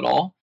comfortable at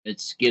all.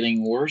 It's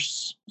getting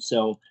worse.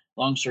 So,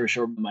 long story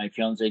short, my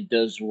fiance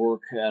does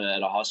work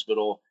at a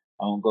hospital.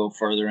 I won't go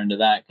further into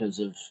that because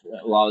of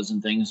laws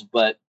and things,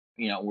 but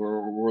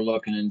we're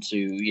looking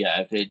into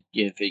if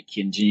it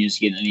continues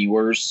to get any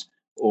worse,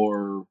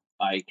 or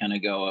I kind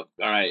of go, all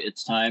right,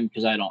 it's time,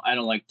 because I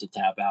don't like to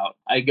tap out.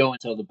 I go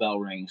until the bell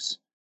rings,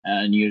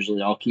 and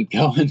usually I'll keep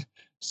going.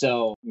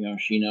 So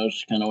she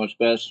knows kind of what's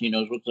best. She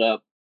knows what's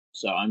up.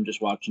 So I'm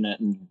just watching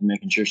it and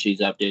making sure she's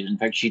updated. In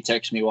fact, she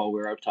texted me while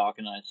we were out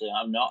talking, and I said,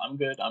 I'm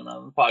good. I'm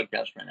on the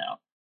podcast right now.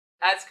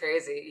 That's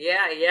crazy.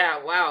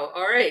 Yeah. Wow.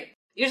 All right.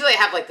 Usually I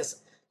have like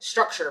this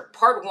structure,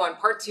 part 1,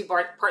 part 2,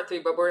 part 3,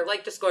 but we're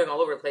like just going all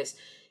over the place.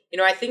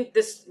 I think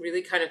this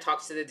really kind of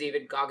talks to the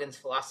David Goggins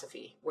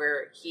philosophy,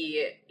 where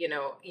he,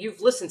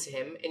 you've listened to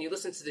him and you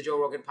listen to the Joe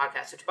Rogan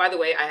podcast, which, by the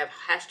way, I have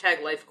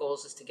 #life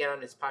goals is to get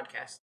on his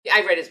podcast.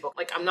 I read his book.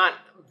 Like, I'm not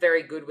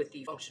very good with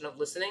the function of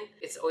listening.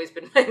 It's always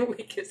been my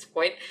weakest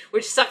point,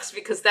 which sucks,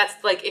 because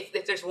that's like,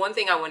 if there's one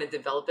thing I want to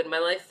develop in my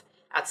life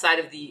outside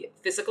of the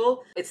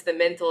physical, it's the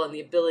mental and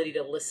the ability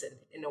to listen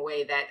in a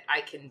way that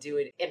I can do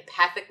it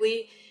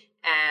empathically,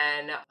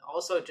 and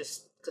also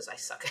just because I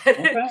suck at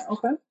it.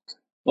 Okay.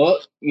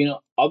 Well,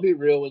 I'll be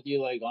real with you.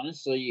 Like,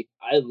 honestly,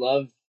 I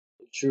love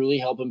truly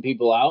helping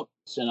people out.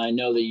 And I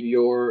know that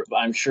you're,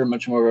 I'm sure,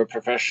 much more of a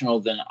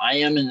professional than I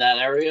am in that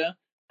area.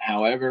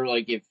 However,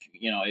 like, if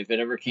it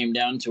ever came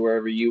down to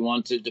wherever you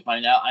wanted to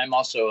find out,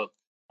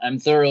 I'm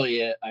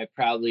thoroughly, I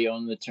proudly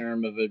own the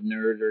term of a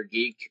nerd or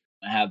geek.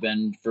 I have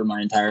been for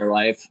my entire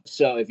life.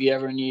 So if you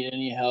ever need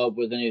any help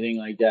with anything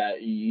like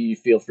that, you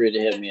feel free to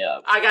hit me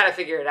up. I got to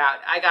figure it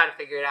out.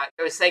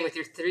 I was saying with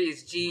your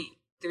threes,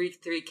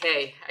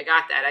 G33K. I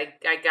got that.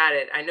 I got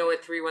it. I know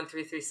what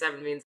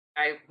 31337 means.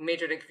 I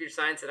majored in computer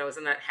science, and I was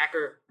in that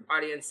hacker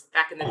audience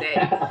back in the day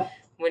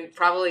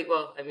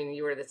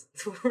You were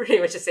pretty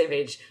much the same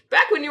age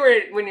back when you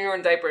were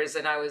in diapers,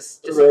 and I was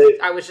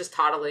just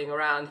toddling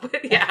around.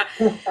 But yeah,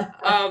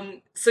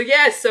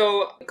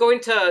 so going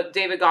to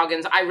David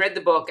Goggins, I read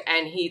the book,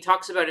 and he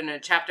talks about in a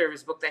chapter of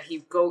his book that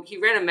he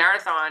ran a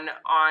marathon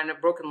on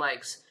broken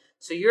legs.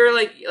 So you're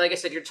like I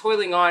said, you're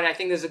toiling on. I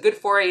think there's a good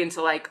foray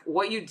into like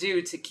what you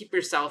do to keep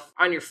yourself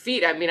on your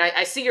feet. I mean,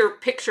 I see your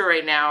picture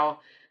right now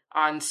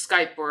on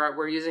Skype, where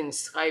we're using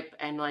Skype,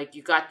 and like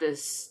you got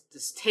this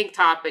tank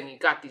top, and you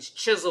got these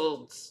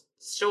chiseled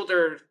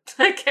shoulder.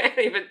 I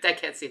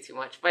can't say too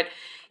much, but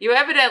you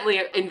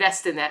evidently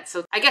invest in that.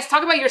 So I guess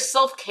talk about your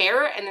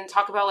self-care, and then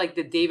talk about like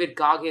the David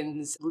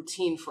Goggins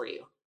routine for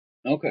you.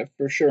 Okay,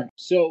 for sure.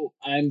 So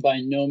I'm by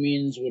no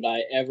means would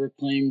I ever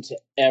claim to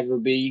ever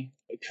be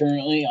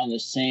currently on the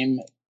same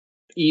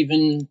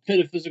even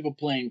metaphysical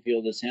playing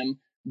field as him,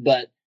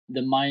 but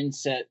the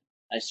mindset,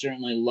 I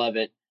certainly love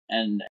it.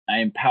 And I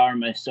empower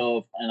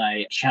myself and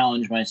I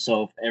challenge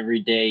myself every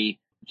day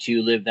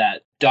to live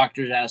that.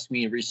 Doctors asked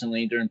me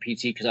recently during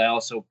PT, because I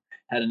also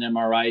had an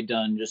MRI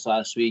done just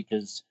last week,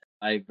 because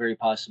I very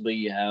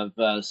possibly have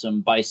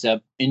some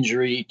bicep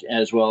injury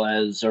as well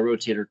as a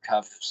rotator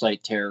cuff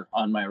slight tear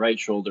on my right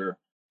shoulder.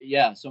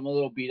 Yeah, so I'm a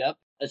little beat up.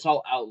 It's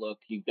all outlook.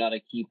 You've got to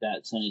keep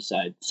that sunny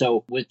side.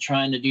 So with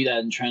trying to do that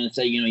and trying to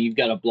say, you've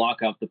got to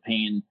block out the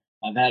pain.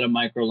 I've had a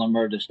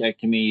microlumbar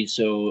discectomy,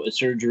 so a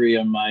surgery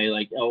on my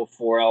like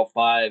L4,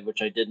 L5,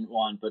 which I didn't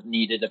want but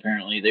needed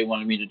apparently. They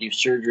wanted me to do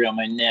surgery on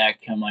my neck.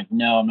 I'm like,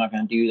 no, I'm not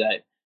going to do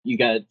that. You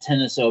got a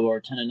tennis elbow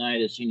or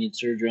tendonitis, you need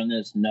surgery on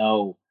this?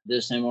 No.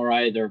 This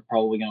MRI, they're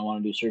probably going to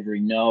want to do surgery?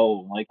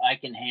 No. Like, I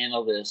can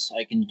handle this.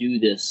 I can do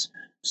this.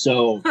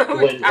 So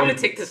I would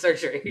take the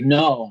surgery.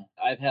 No,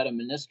 I've had a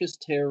meniscus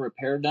tear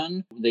repair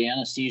done. The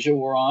anesthesia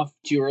wore off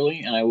too early,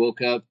 and I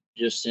woke up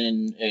just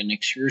in an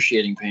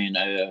excruciating pain.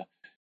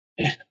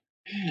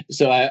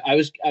 So I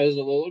was a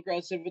little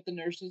aggressive with the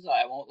nurses,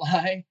 I won't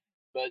lie,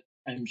 but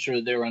I'm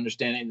sure they were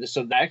understanding this.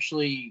 So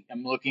actually,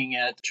 I'm looking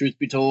at, truth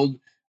be told,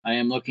 I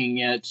am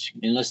looking at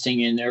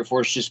enlisting in Air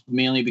Force just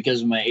mainly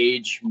because of my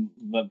age,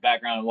 my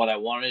background, what I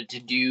wanted to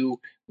do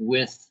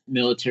with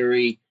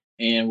military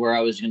and where I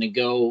was going to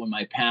go in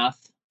my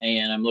path.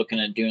 And I'm looking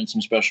at doing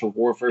some special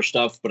warfare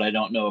stuff, but I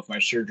don't know if my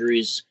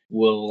surgeries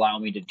will allow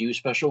me to do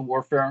special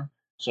warfare.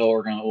 So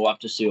we'll have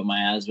to see what my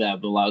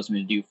ASVAB allows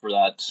me to do for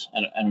that.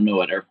 I don't know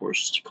what Air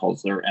Force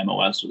calls their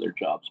MOS or their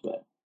jobs,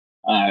 but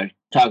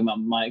talking about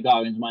my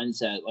Goggins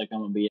mindset, like I'm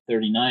going to be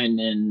 39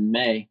 in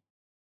May.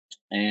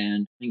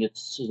 And I think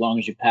it's as long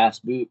as you pass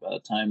boot by the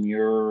time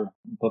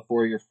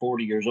before you're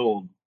 40 years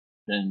old,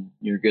 then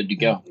you're good to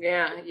go.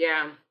 Yeah.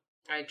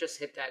 I just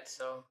hit that,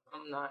 so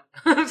I'm not.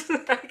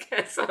 I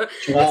guess so.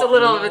 It's a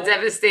little of a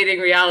devastating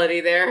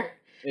reality there.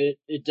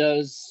 It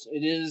does.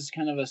 It is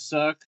kind of a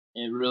suck.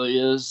 It really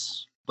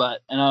is.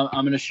 But I'm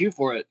going to shoot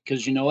for it,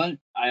 because you know what?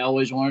 I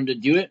always wanted to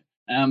do it,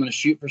 and I'm going to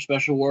shoot for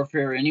special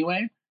warfare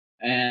anyway.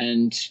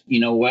 And you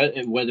know what?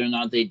 Whether or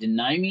not they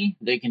deny me,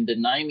 they can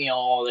deny me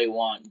all they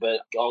want,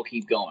 but I'll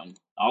keep going.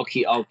 I'll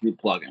keep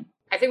plugging.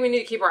 I think we need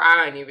to keep our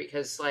eye on you,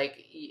 because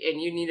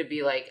and you need to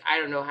be like, I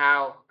don't know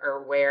how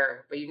or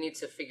where, but you need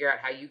to figure out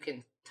how you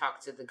can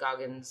talk to the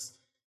Goggins.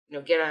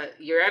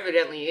 You're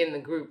evidently in the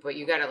group, but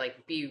you got to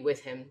like be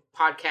with him,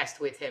 podcast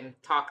with him,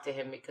 talk to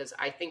him, because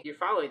I think you're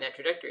following that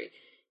trajectory.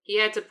 He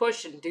had to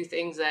push and do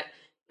things that,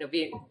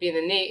 be in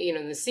the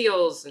in the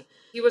SEALs, and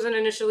he wasn't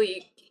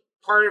initially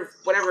part of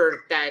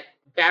whatever that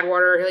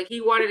Badwater. Like, he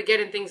wanted to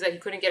get in things that he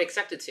couldn't get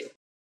accepted to,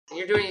 and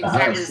you're doing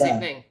exactly the same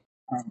thing.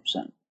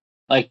 100%.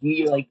 Like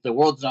the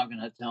world's not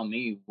going to tell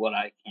me what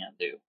I can't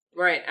do.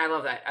 Right. I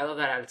love that. I love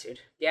that attitude.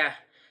 Yeah.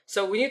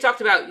 So when you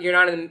talked about you're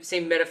not in the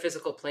same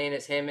metaphysical plane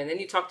as him, and then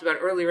you talked about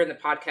earlier in the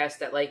podcast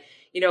that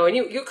and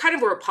you kind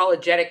of were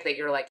apologetic that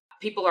you're like,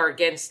 people are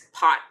against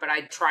pot, but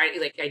I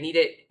need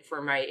it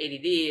for my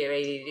ADD,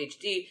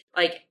 ADHD.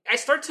 Like, I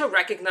start to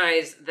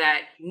recognize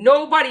that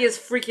nobody is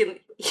freaking,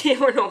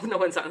 no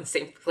one's on the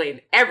same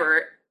plane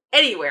ever,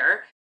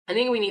 anywhere. I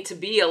think we need to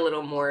be a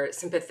little more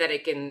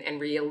sympathetic and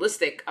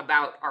realistic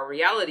about our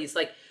realities.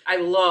 Like, I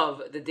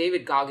love the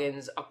David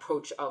Goggins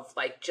approach of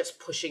like just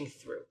pushing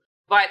through.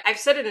 But I've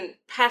said it in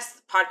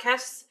past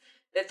podcasts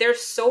that there's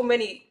so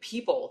many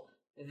people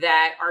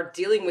that are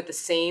dealing with the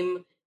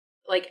same,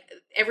 like,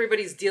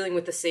 everybody's dealing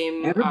with the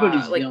same.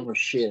 Everybody's dealing with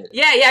shit.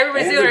 Yeah,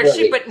 everybody's dealing with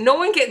shit, but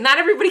not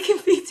everybody can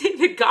be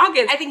David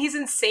Goggins. I think he's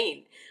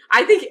insane.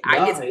 I think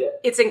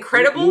it's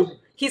incredible.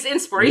 He's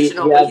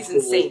inspirational, but he's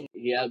insane.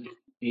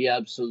 He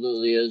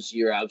absolutely is.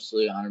 You're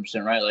absolutely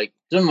 100% right. Like,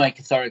 some of my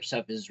cathartic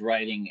stuff is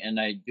writing, and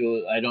I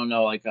don't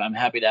know, like, I'm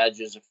happy to add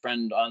you as a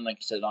friend on, like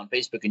I said, on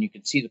Facebook, and you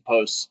can see the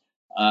posts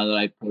that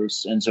I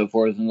post and so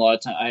forth. And a lot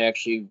of time I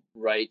actually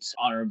write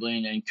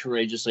honorably and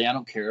courageously. I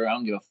don't care. I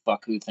don't give a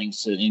fuck who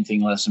thinks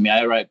anything less of me.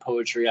 I write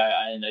poetry.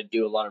 I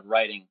do a lot of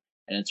writing,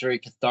 and it's very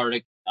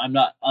cathartic. I'm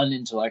not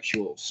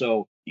unintellectual,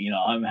 so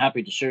I'm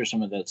happy to share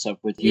some of that stuff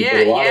with you.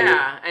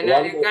 Yeah. And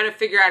you got to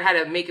figure out how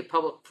to make it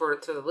public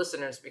to the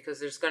listeners, because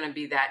there's going to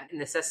be that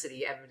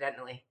necessity,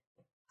 evidently.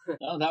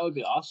 Oh, that would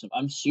be awesome.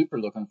 I'm super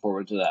looking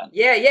forward to that.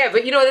 Yeah,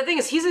 but the thing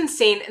is, he's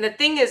insane, and the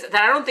thing is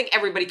that I don't think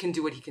everybody can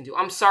do what he can do.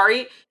 I'm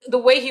sorry, the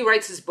way he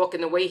writes his book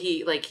and the way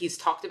he's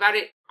talked about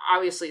it.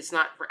 Obviously, it's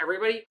not for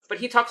everybody, but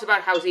he talks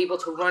about how he's able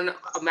to run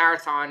a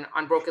marathon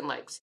on broken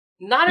legs.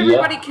 Not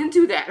everybody can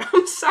do that.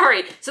 I'm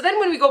sorry. So then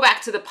when we go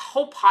back to the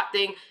whole pot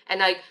thing and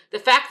like the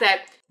fact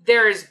that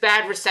there is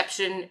bad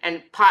reception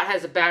and pot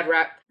has a bad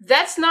rap,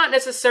 that's not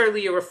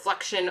necessarily a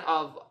reflection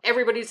of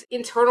everybody's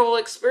internal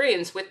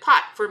experience with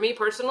pot. For me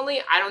personally,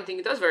 I don't think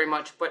it does very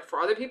much, but for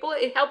other people,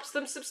 it helps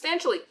them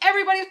substantially.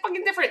 Everybody's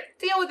fucking different.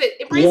 Deal with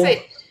it. Embrace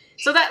it.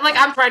 So that, like,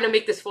 I'm trying to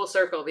make this full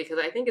circle because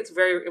I think it's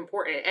very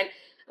important. And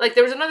like,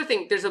 there was another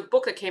thing. There's a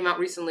book that came out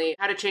recently,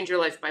 How to Change Your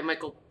Life by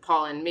Michael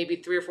Pollan, maybe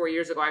 3 or 4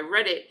 years ago. I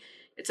read it.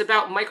 It's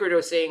about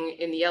microdosing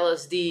in the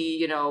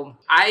LSD.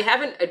 I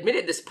haven't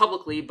admitted this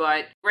publicly,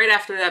 but right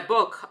after that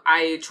book,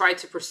 I tried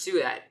to pursue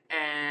that,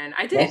 and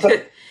I did.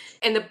 Okay.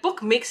 And the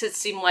book makes it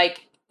seem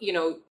like,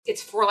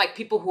 it's for like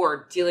people who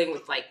are dealing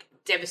with like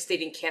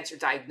devastating cancer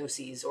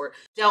diagnoses or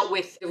dealt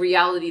with the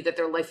reality that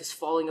their life is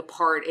falling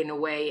apart in a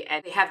way,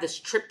 and they have this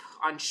trip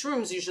on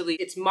shrooms. Usually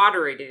it's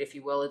moderated, if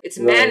you will. It's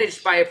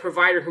managed by a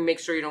provider who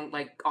makes sure you don't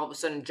like all of a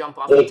sudden jump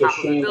off the top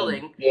of a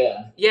building.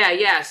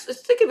 Yeah. So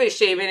think of it as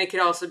shaman. It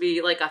could also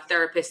be like a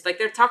therapist. Like,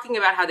 they're talking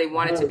about how they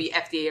want it to be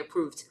FDA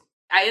approved.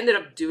 I ended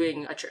up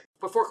doing a trip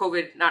before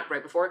COVID, not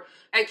right before.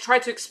 I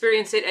tried to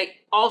experience it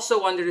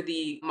also under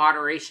the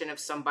moderation of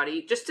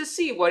somebody just to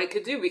see what it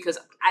could do, because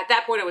at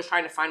that point I was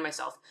trying to find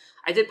myself.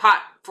 I did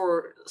pot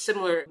for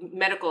similar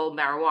medical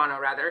marijuana,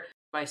 rather.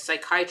 My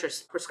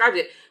psychiatrist prescribed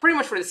it pretty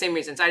much for the same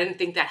reasons. I didn't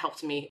think that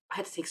helped me. I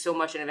had to take so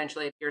much, and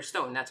eventually you're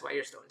stoned. That's why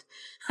you're stoned.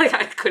 Like,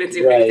 I couldn't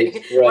do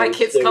anything. My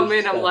kids come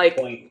in, I'm like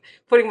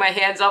putting my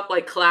hands up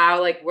like Clow,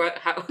 like what?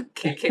 How?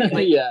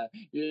 Like, yeah.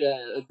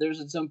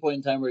 There's at some point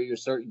in time where you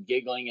start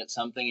giggling at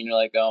something, and you're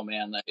like, oh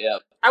man, yeah.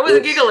 I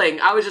wasn't giggling.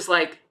 I was just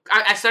like,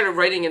 I started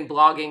writing and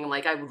blogging.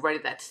 Like, I would write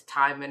at that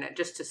time, and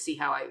just to see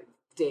how I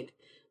did.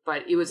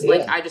 But it was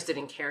like, I just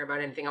didn't care about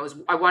anything.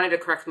 I wanted to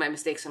correct my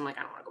mistakes. I'm like,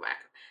 I don't want to go back.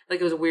 Like,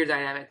 it was a weird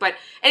dynamic. But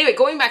anyway,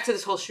 going back to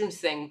this whole shrooms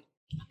thing,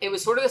 it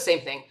was sort of the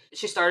same thing.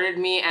 She started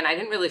me, and I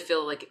didn't really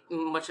feel like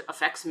much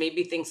effects.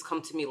 Maybe things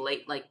come to me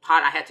late. Like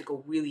pot, I had to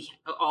go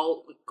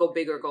go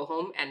big or go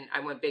home, and I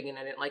went big and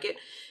I didn't like it.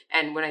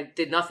 And when I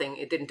did nothing,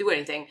 it didn't do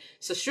anything.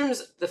 So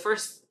shrooms, the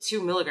first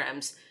 2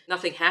 milligrams,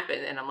 nothing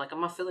happened, and I'm like,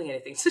 I'm not feeling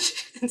anything. So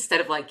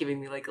instead of like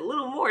giving me like a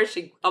little more,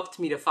 she upped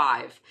me to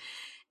 5.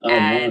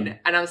 And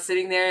I'm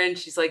sitting there, and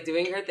she's like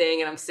doing her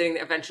thing, and I'm sitting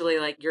there. Eventually,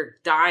 like, you're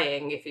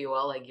dying, if you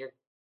will, like you're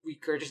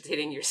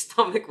regurgitating your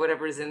stomach,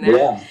 whatever's in there.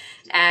 Yeah.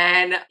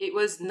 And it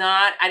was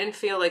not, I didn't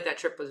feel like that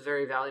trip was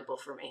very valuable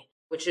for me,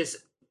 which is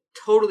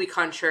totally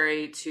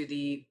contrary to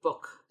the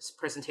book's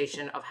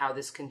presentation of how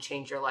this can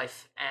change your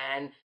life.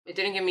 And it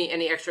didn't give me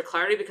any extra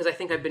clarity, because I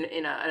think I've been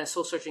in a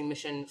soul-searching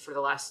mission for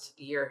the last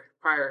year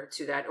prior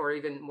to that, or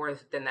even more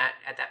than that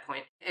at that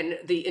point. And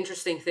the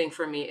interesting thing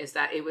for me is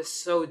that it was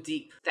so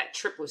deep. That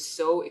trip was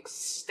so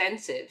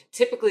extensive.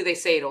 Typically, they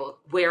say it'll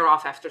wear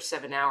off after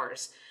 7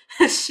 hours.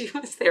 She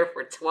was there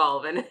for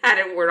 12 and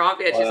hadn't worn off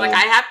yet. She's like,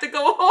 I have to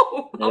go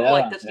home. I'm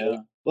like, this.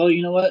 Yeah. Well,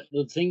 you know what?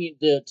 The thing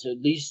that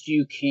at least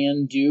you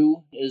can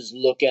do is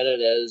look at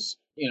it as,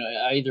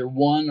 I either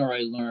won or I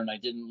learned. I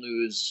didn't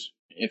lose.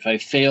 If I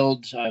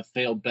failed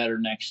better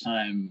next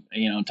time,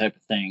 type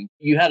of thing.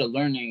 You had a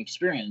learning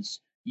experience.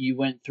 You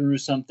went through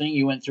something.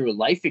 You went through a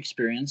life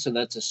experience. So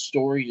that's a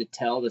story to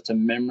tell. That's a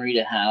memory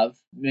to have.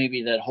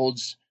 Maybe that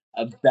holds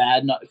a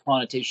bad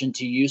connotation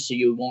to you, so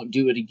you won't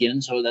do it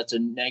again. So that's a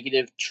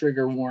negative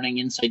trigger warning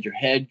inside your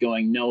head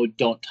going, no,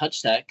 don't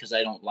touch that, because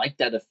I don't like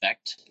that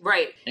effect.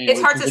 Right.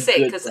 It's hard to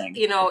say, because,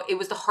 it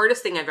was the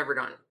hardest thing I've ever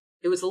done.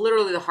 It was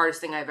literally the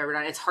hardest thing I've ever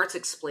done. It's hard to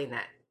explain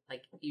that.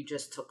 Like, you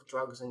just took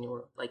drugs and you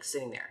were like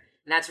sitting there.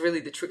 And that's really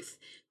the truth.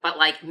 But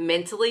like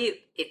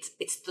mentally,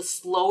 it's the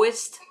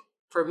slowest.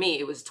 For me,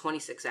 it was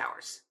 26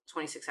 hours.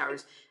 26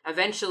 hours.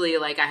 Eventually,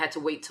 like, I had to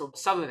wait till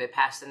some of it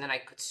passed, and then I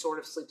could sort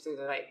of sleep through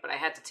the night, but I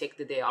had to take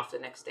the day off the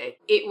next day.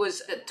 It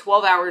was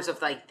 12 hours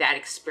of like that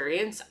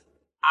experience.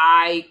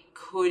 I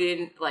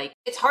couldn't, like,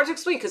 it's hard to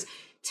explain, because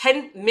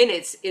 10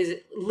 minutes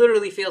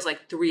literally feels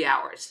like 3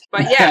 hours.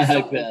 But yeah.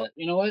 So, I bet.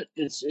 You know what?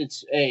 It's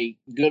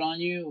good on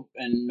you,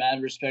 and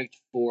mad respect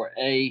for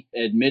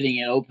admitting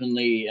it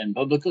openly and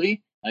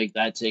publicly. Like,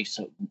 that takes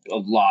a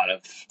lot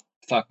of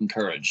fucking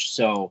courage.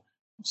 So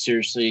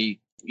seriously,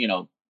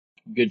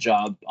 good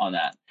job on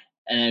that.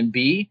 And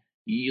B,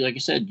 you, like I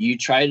said, you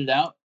tried it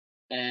out,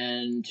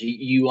 and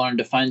you wanted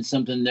to find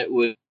something that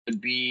would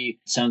be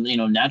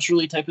something,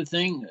 naturally type of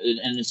thing,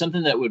 and it's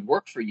something that would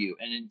work for you,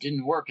 and it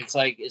didn't work. It's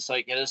like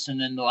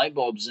Edison and the light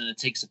bulbs, and it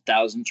takes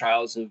 1,000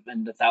 trials and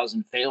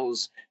 1,000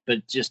 fails, but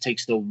it just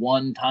takes the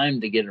one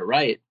time to get it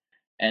right.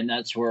 And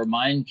that's where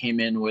mine came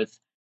in with,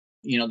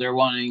 they're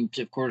wanting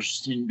to, of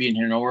course, being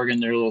here in Oregon,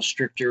 they're a little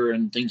stricter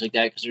and things like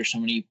that, because there's so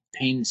many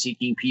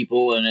pain-seeking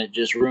people, and it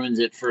just ruins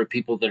it for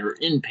people that are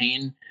in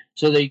pain.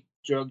 So they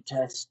drug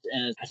test,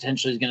 and it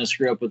potentially is going to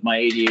screw up with my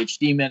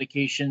ADHD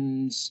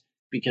medications,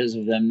 because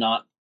of them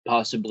not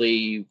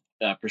possibly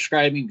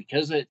prescribing,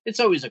 because it's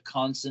always a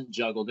constant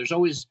juggle. There's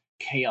always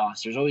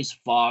chaos. There's always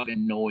fog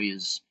and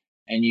noise,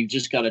 and you've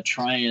just got to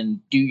try and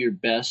do your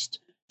best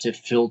to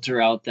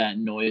filter out that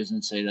noise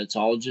and say that's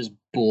all just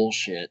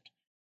bullshit.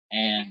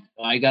 And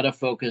I got to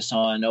focus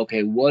on,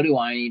 okay, what do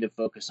I need to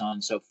focus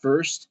on? So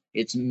first,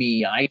 it's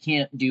me. I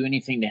can't do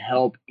anything to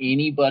help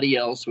anybody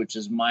else, which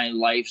is my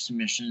life's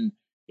mission,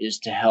 is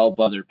to help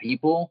other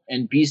people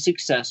and be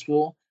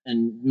successful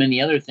and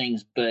many other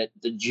things. But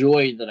the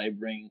joy that it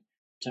brings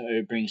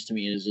to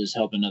me is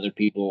helping other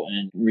people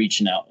and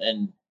reaching out.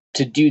 And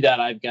to do that,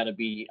 I've got to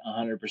be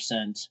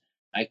 100%.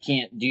 I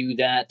can't do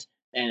that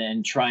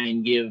and try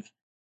and give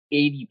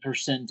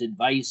 80%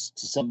 advice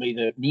to somebody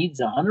that needs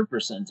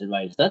 100%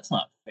 advice. That's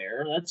not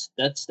fair.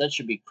 That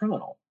should be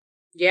criminal.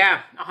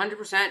 Yeah,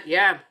 100%.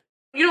 Yeah.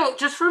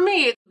 Just for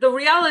me, the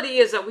reality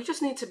is that we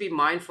just need to be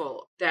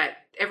mindful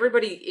that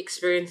everybody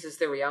experiences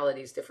their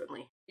realities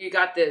differently. You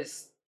got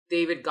this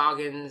David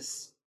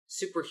Goggins,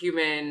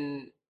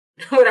 superhuman,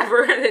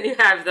 whatever, and then you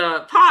have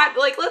the pot.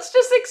 Like, let's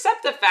just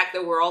accept the fact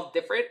that we're all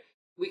different.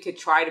 We could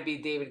try to be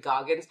David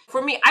Goggins.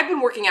 For me, I've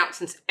been working out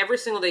every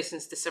single day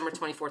since December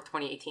 24th,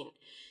 2018.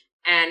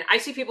 And I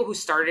see people who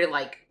started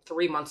like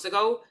 3 months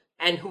ago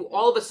and who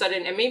all of a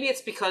sudden, and maybe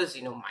it's because,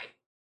 my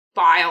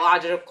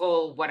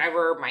biological,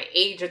 whatever, my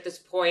age at this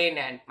point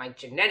and my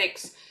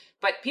genetics,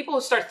 but people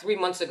who start 3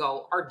 months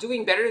ago are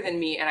doing better than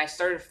me. And I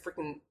started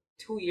freaking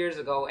 2 years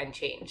ago and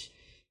change.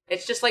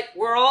 It's just like,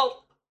 we're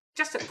all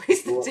just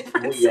embrace the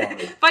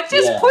differences, but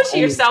just push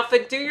yourself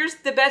and do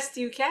the best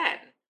you can.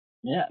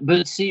 Yeah.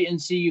 But see,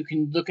 you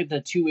can look at the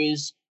two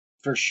ways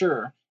for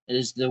sure.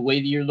 Is the way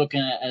that you're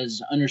looking at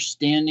as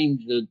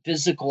understanding the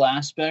physical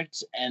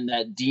aspects and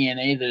that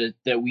DNA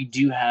that we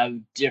do have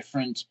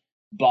different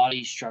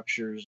body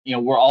structures.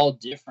 We're all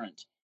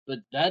different,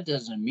 but that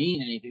doesn't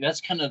mean anything. That's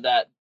kind of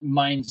that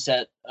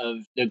mindset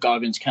of the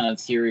Goggins kind of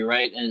theory,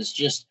 right? And it's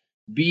just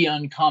be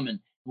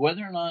uncommon.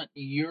 Whether or not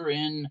you're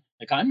in,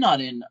 like, I'm not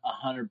in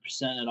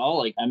 100% at all.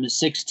 Like, I'm a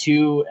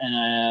 6'2",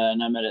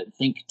 and I'm at, I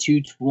think,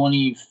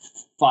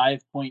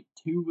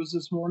 225.2 was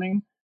this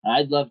morning.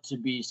 I'd love to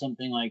be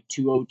something like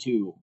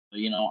 202.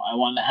 I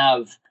want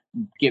to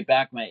get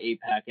back my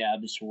APAC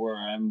abs where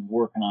I'm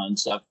working on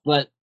stuff.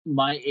 But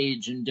my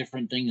age and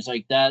different things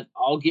like that,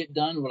 I'll get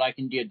done what I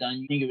can get done.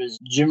 You think it was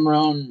Jim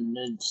Rohn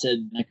that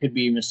said, I could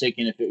be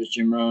mistaken if it was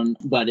Jim Rohn,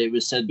 but it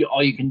was said,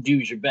 all you can do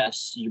is your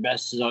best. Your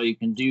best is all you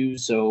can do,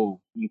 so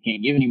you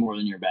can't give any more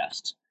than your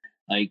best.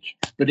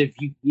 But if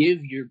you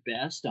give your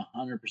best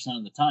 100%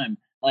 of the time,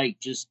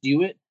 just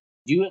do it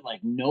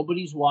like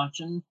nobody's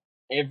watching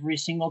every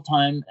single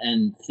time,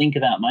 and think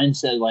of that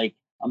mindset, like,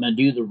 I'm going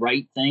to do the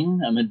right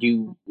thing. I'm going to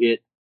do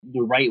it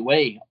the right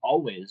way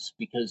always,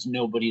 because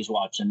nobody's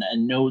watching,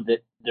 and know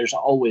that there's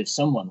always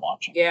someone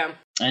watching. Yeah.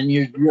 And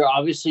you're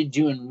obviously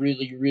doing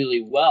really,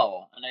 really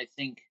well. And I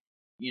think,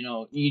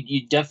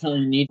 you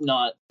definitely need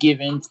not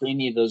give in to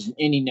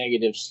any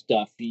negative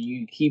stuff.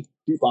 You keep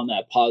on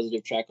that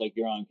positive track like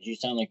you're on, because you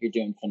sound like you're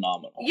doing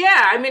phenomenal.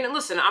 Yeah, I mean,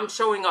 listen, I'm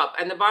showing up,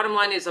 and the bottom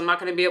line is I'm not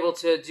going to be able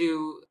to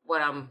do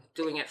what I'm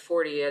doing at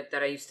 40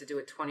 that I used to do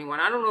at 21.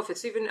 I don't know if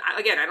it's even,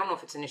 again, I don't know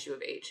if it's an issue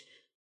of age.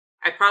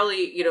 I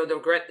probably, the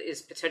regret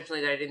is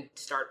potentially that I didn't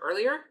start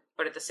earlier,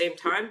 but at the same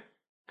time,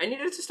 I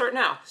needed to start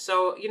now.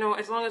 So,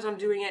 as long as I'm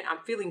doing it, I'm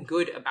feeling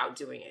good about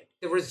doing it.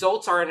 The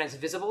results aren't as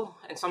visible,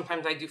 and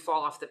sometimes I do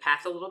fall off the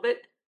path a little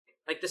bit.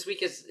 Like this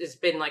week has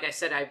been, like I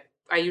said,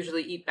 I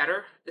usually eat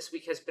better. This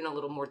week has been a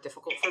little more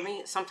difficult for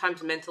me.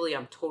 Sometimes mentally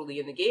I'm totally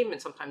in the game,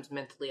 and sometimes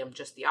mentally I'm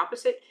just the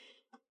opposite.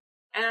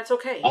 And that's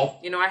okay. I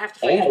have to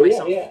forgive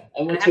myself. Yeah.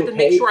 And I have to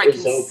make sure I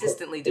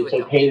consistently do it.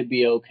 It's okay to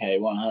be okay,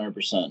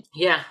 100%.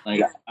 Yeah.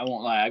 Like, I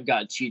won't lie, I've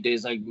got cheat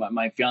days. Like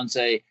my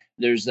fiance,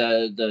 there's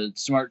the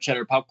smart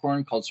cheddar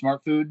popcorn called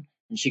Smart Food,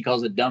 and she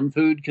calls it dumb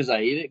food because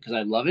I eat it because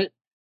I love it.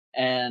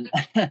 And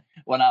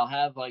when I'll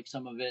have like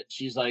some of it,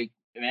 she's like,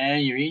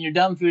 man, you're eating your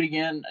dumb food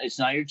again. It's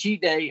not your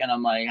cheat day. And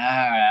I'm like, all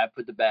right, I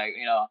put the bag,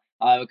 I'll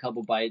have a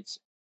couple bites.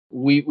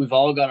 We've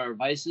all got our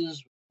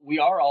vices. We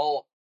are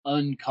all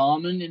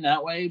uncommon in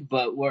that way,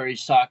 but where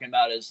he's talking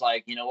about is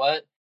like, you know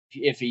what?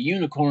 If a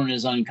unicorn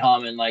is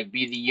uncommon, like,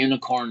 be the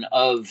unicorn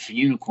of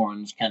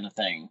unicorns kind of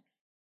thing.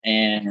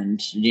 And,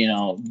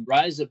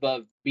 rise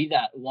above, be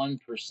that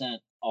 1%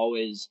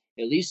 always,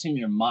 at least in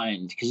your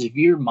mind. Because if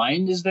your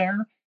mind is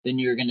there, then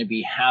you're going to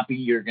be happy,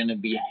 you're going to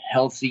be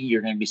healthy,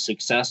 you're going to be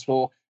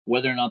successful,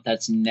 whether or not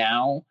that's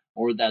now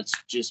or that's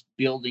just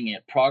building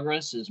it.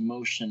 Progress is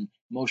motion.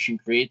 Motion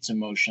creates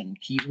emotion.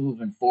 Keep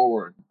moving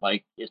forward.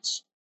 Like,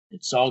 it's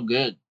all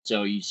good.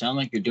 So you sound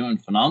like you're doing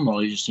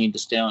phenomenal. You just need to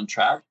stay on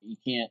track. You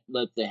can't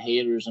let the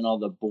haters and all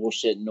the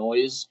bullshit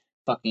noise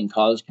fucking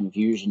cause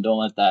confusion. Don't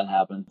let that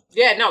happen.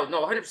 Yeah, no,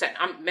 100%.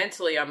 I'm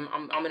mentally,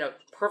 I'm in a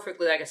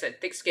perfectly, like I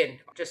said, thick skin.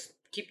 Just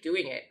keep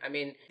doing it. I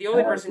mean, the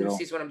only person who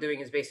sees what I'm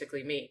doing is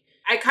basically me.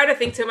 I kind of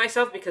think to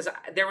myself, because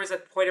there was a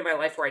point in my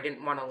life where I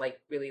didn't want to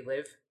like really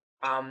live.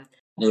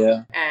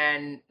 Yeah.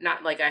 And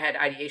not like I had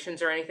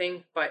ideations or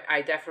anything, but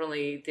I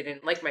definitely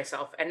didn't like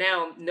myself. And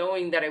now,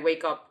 knowing that I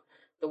wake up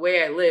the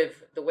way I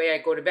live, the way I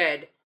go to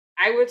bed,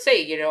 I would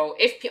say,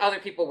 if other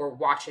people were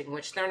watching,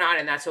 which they're not,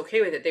 and that's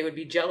okay with it, they would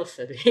be jealous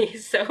of me.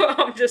 So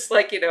I'm just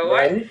like, you know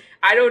what? Right?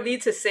 I don't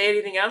need to say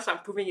anything else. I'm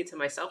proving it to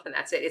myself, and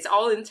that's it. It's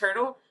all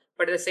internal,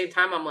 but at the same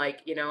time, I'm like,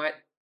 you know what?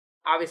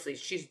 Obviously,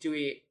 she's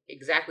doing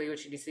exactly what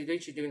she needs to do.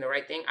 She's doing the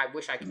right thing. I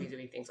wish I could be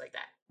doing things like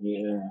that.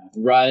 Yeah.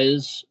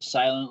 Rise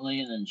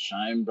silently and then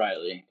shine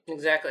brightly.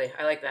 Exactly.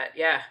 I like that.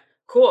 Yeah.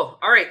 Cool.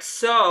 All right.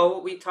 So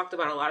we talked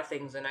about a lot of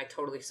things, and I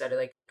totally said it.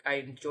 Like, I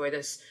enjoy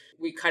this.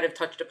 We kind of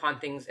touched upon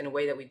things in a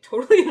way that we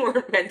totally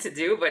weren't meant to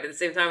do, but at the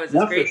same time, this is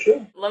No, for great.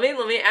 sure. Let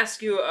me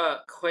ask you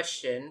a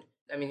question.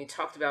 I mean, you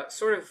talked about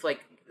sort of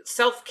like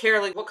self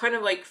care. Like, what kind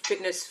of like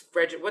fitness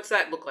regimen? What's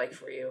that look like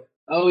for you?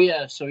 Oh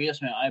yeah, so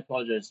yes, man. I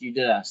apologize. You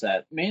did ask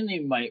that. Mainly,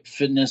 my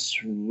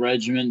fitness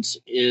regiment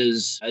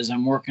is as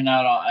I'm working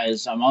out,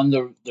 as I'm on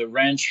the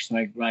ranch.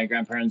 'Cause my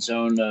grandparents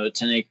own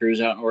 10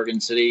 acres out in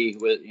Oregon City.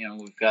 With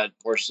we've got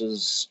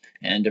horses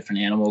and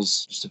different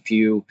animals, just a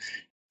few,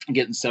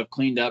 getting stuff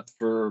cleaned up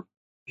for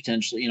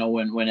potentially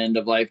when end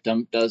of life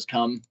dump does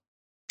come.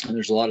 And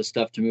there's a lot of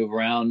stuff to move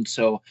around,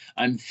 so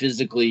I'm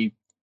physically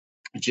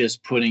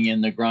just putting in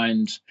the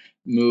grind,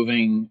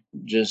 moving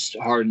just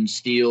hardened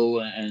steel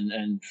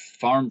and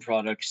farm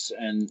products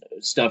and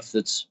stuff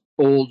that's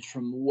old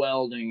from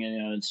welding,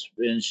 and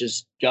it's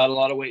just got a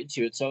lot of weight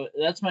to it. So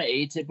that's my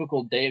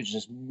atypical day of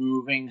just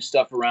moving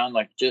stuff around,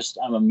 like just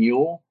I'm a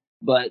mule.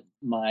 But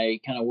my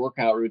kind of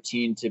workout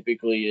routine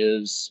typically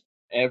is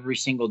every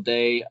single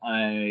day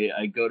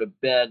I go to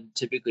bed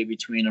typically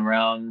between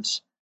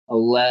around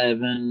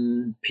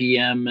 11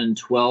 p.m. and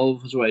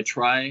 12 is what I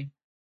try.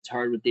 It's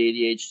hard with the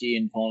ADHD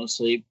and falling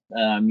asleep.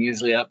 I'm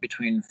usually up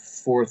between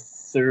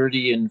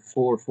 4:30 and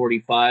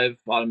 4:45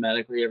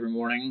 automatically every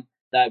morning.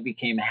 That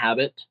became a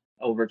habit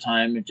over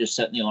time. It just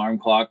setting the alarm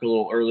clock a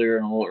little earlier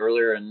and a little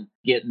earlier and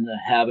getting the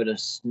habit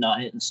of not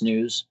hitting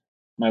snooze.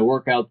 My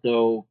workout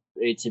though,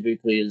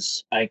 atypically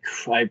is I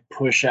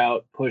push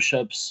out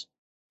push-ups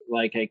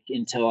like I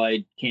until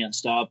I can't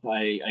stop.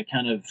 I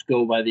kind of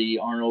go by the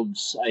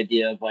Arnold's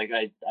idea of like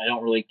I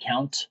don't really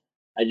count.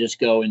 I just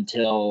go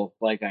until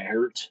like I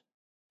hurt,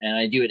 and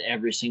I do it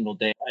every single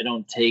day. I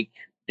don't take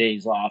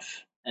days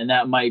off, and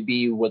that might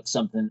be what's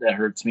something that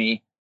hurts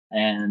me.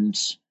 And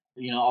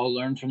I'll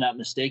learn from that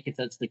mistake. If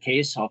that's the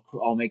case,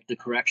 I'll make the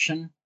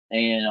correction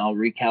and I'll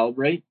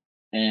recalibrate,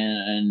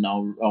 and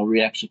I'll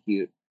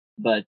re-execute.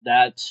 But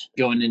that's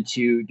going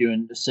into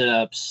doing the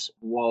sit-ups,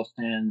 wall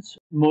stands.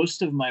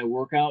 Most of my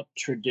workout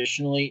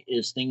traditionally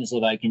is things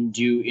that I can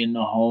do in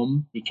the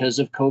home because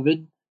of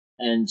COVID.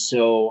 And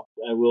so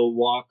I will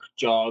walk,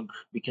 jog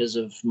because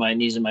of my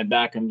knees and my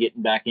back. I'm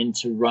getting back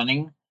into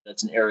running.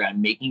 That's an area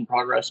I'm making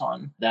progress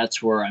on.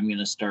 That's where I'm going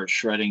to start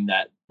shredding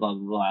that the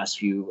last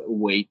few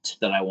weight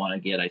that I want to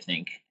get, I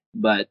think.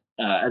 But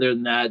other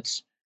than that,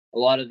 a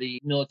lot of the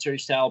military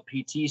style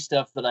PT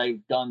stuff that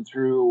I've gone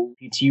through,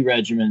 PT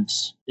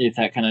regiments, if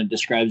that kind of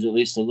describes at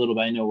least a little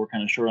bit. I know we're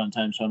kind of short on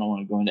time, so I don't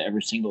want to go into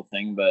every single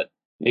thing, but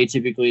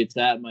atypically it's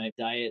that. My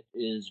diet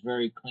is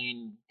very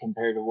clean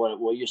compared to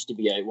what used to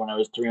be. When I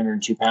was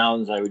 302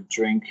 pounds, I would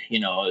drink,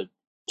 a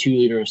 2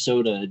 liter of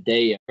soda a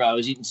day. I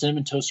was eating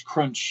Cinnamon Toast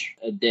Crunch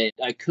a day.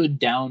 I could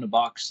down a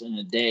box in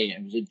a day.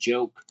 It was a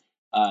joke.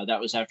 That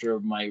was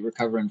after my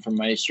recovering from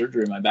my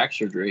surgery, my back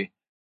surgery,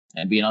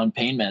 and being on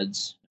pain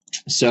meds.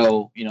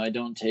 So, I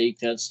don't take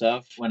that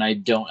stuff when I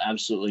don't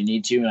absolutely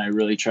need to, and I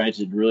really try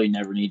to really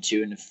never need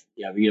to. And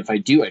if I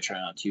do, I try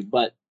not to.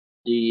 But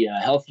the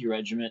healthy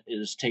regiment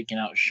is taking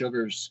out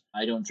sugars.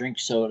 I don't drink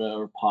soda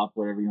or pop,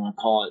 whatever you want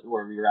to call it,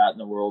 wherever you're at in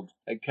the world.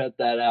 I cut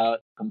that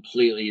out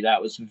completely.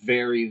 That was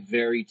very,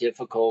 very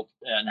difficult.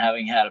 And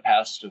having had a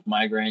past of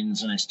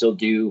migraines, and I still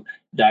do,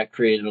 that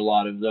created a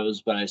lot of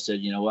those. But I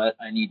said, you know what?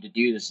 I need to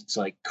do this. It's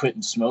like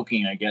quitting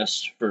smoking, I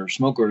guess, for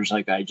smokers.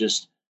 Like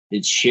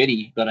it's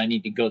shitty, but I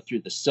need to go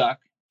through the suck.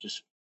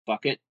 Just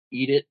fuck it,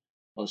 eat it.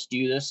 Let's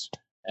do this.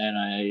 And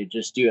I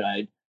just do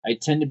it. I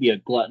tend to be a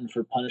glutton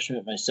for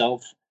punishment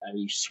myself.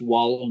 I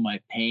swallow my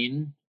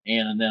pain,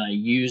 and then I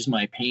use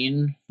my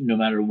pain, no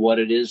matter what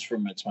it is,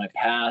 from it's my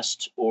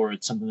past or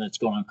it's something that's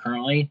going on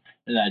currently,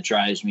 and that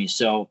drives me.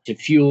 So to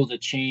fuel the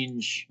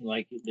change,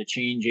 like the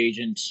change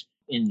agent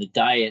in the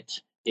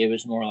diet, it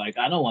was more like,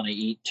 I don't want to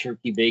eat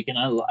turkey bacon.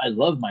 I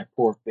love my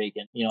pork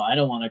bacon. I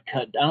don't want to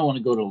I don't want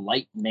to go to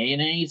light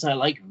mayonnaise. I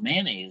like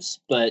mayonnaise,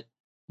 but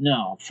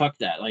no, fuck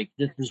that. Like,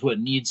 this is what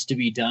needs to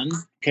be done.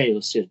 Okay,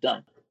 let's get it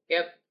done.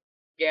 Yep.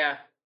 Yeah.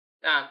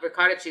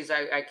 Ricotta cheese.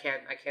 I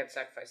can't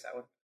sacrifice that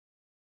one.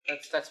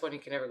 That's when you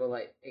can never go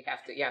light. You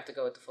have to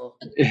go with the full.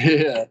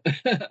 Yeah.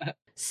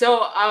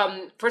 So,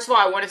 first of all,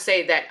 I want to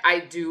say that I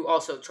do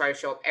also try to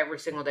show up every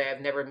single day.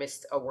 I've never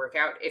missed a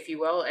workout, if you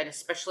will, and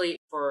especially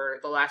for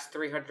the last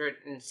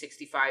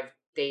 365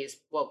 days.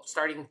 Well,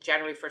 starting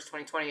January 1st,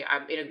 2020,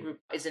 I'm in a group,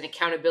 is an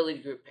accountability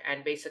group,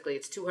 and basically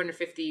it's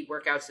 250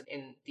 workouts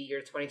in the year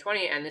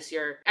 2020, and this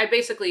year I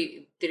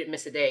basically didn't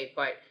miss a day,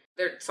 but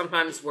there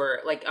sometimes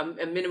were like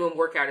a minimum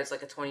workout is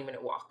like a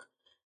 20-minute walk,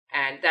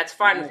 and that's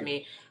fine with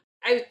me.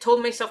 I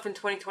told myself in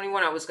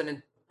 2021 I was going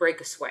to break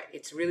a sweat.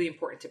 It's really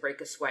important to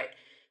break a sweat.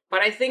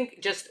 But I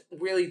think just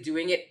really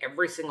doing it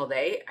every single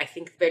day, I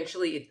think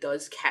eventually it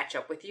does catch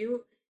up with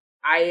you.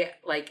 I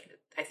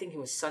think it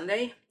was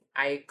Sunday.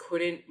 I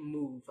couldn't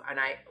move, and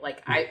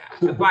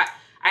but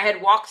I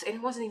had walks, and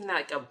it wasn't even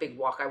like a big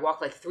walk. I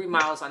walked like 3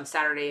 miles on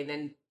Saturday, and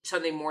then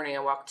Sunday morning I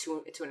walked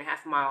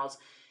 2.5 miles,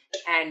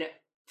 and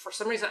for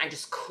some reason I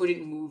just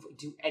couldn't move,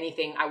 do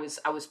anything. I was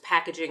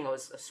packaging. I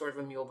was a sort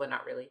of a mule, but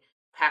not really.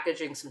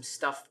 Packaging some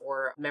stuff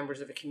for members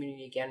of the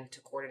community again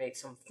to coordinate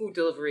some food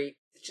delivery.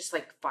 It's just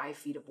like 5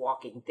 feet of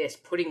walking. This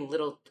putting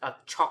little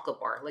chocolate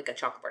bar, like a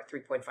chocolate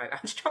bar, 3.5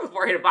 ounce chocolate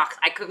bar in a box.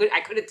 I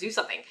couldn't do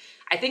something.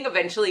 I think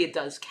eventually it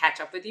does catch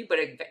up with you, but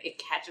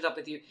it catches up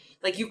with you.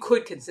 Like you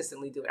could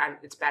consistently do it.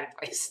 It's bad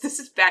advice. This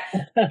is bad.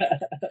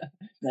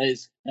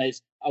 Nice.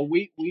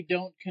 We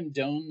don't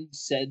condone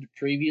said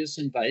previous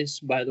advice,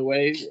 by the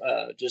way,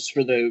 just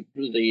for the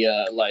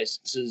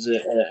licenses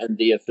and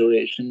the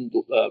affiliation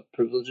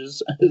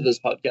privileges of this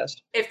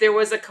podcast. If there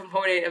was a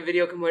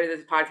video component of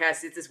this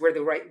podcast, this is where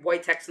the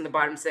white text on the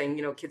bottom saying,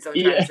 kids don't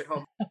try this at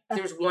home.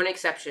 There was one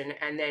exception,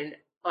 and then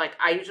like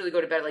I usually go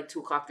to bed at like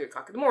 2:00,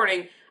 3:00 in the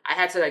morning. I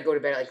had to like go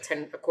to bed at like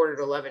 10, a quarter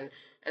to 11,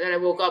 and then I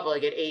woke up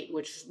like at 8,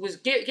 which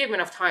gave me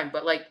enough time.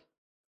 But like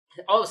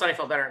all of a sudden I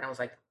felt better, and I was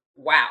like,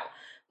 wow.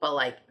 But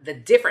like the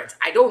difference,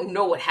 I don't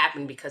know what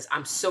happened because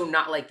I'm so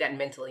not like that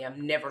mentally.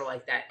 I'm never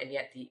like that, and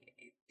yet the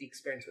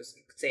experience was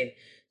insane.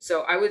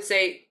 So I would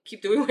say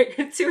keep doing what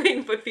you're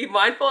doing, but be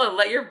mindful and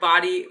let your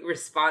body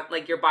respond.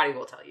 Like your body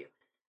will tell you.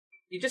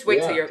 You just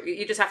wait till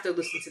you just have to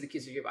listen to the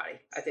cues of your body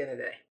at the end of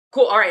the day.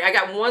 Cool. All right. I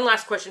got one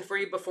last question for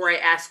you before I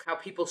ask how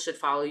people should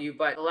follow you.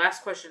 But the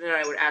last question that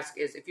I would ask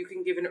is if you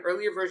can give an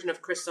earlier version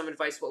of Chris some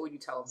advice, what would you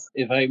tell him?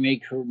 If I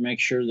make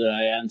sure that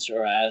I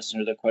answer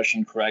the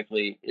question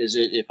correctly, is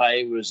it if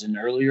I was an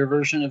earlier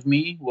version of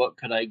me, what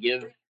could I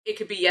give? It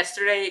could be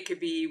yesterday. It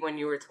could be when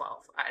you were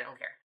 12. I don't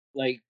care.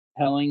 Like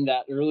telling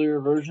that earlier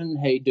version,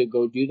 hey, to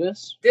go do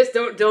this? Just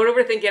don't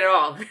overthink it at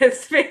all.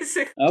 It's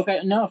basic.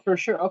 Okay. No, for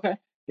sure. Okay.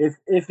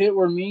 If it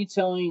were me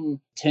telling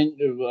 10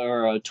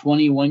 or a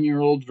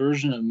 21-year-old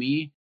version of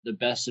me, the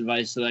best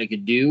advice that I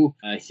could do,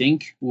 I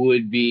think,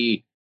 would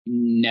be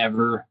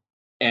never,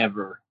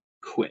 ever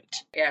quit.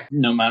 Yeah.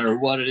 No matter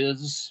what it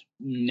is,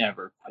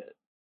 never quit.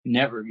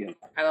 Never give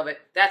up. I love it.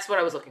 That's what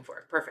I was looking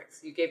for. Perfect.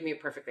 You gave me a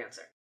perfect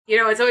answer.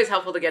 It's always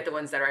helpful to get the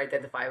ones that are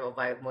identifiable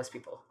by most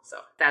people.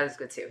 So that is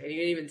good too. And you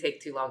didn't even take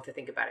too long to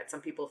think about it.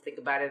 Some people think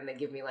about it and they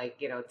give me like,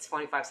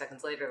 25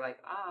 seconds later, like,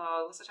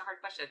 oh, it was such a hard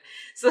question.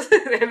 So,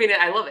 I mean,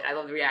 I love it. I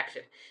love the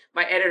reaction.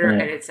 My editor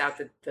edits out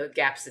the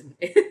gaps and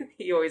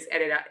he always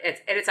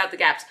edits out the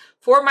gaps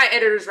for my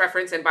editor's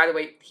reference. And by the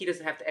way, he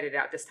doesn't have to edit it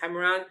out this time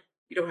around.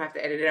 You don't have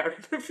to edit it out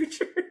in the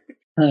future.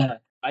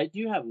 I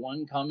do have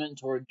one comment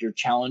toward your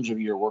challenge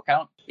of your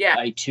workout. Yeah.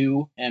 I,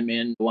 too, am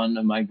in one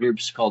of my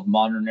groups called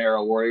Modern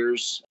Era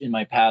Warriors. In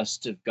my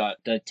past, I've got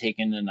that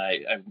taken, and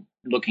I'm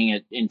looking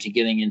into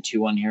getting into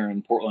one here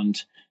in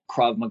Portland,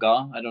 Krav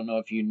Maga. I don't know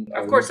if you know.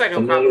 Of course I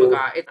know Krav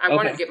Maga. I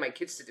want to get my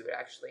kids to do it,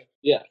 actually.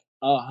 Yeah.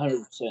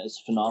 100%. It's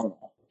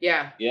phenomenal.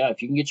 Yeah. Yeah,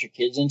 if you can get your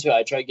kids into it.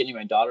 I tried getting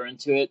my daughter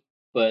into it,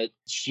 but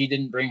she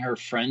didn't bring her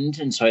friend,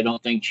 and so I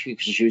don't think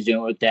because she was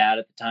doing it with dad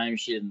at the time,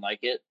 she didn't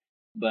like it.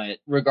 But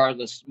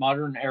regardless,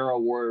 Modern Era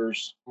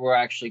Warriors, we're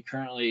actually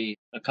currently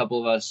a couple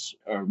of us,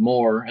 or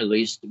more at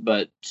least,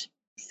 but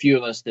few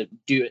of us that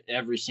do it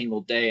every single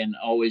day and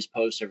always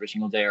post every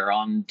single day are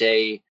on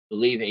day, I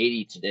believe,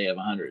 80 today of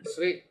 100.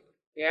 Sweet.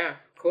 Yeah,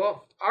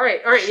 cool. All right.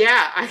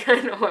 Yeah, I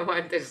kind of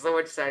know there's so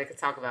much that I could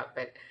talk about,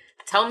 but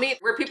tell me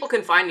where people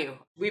can find you.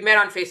 We met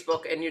on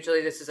Facebook, and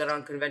usually this is an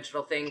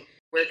unconventional thing.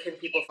 Where can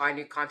people find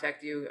you,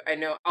 contact you? I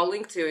know I'll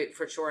link to it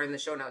for sure in the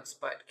show notes,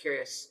 but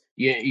curious.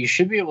 Yeah, you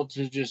should be able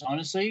to just,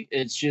 honestly,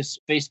 it's just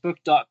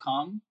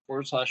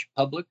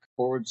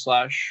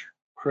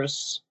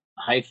facebook.com/public/Chris-Owens,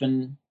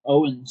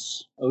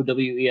 Owens.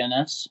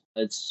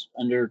 It's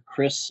under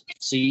Chris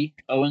C.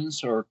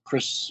 Owens or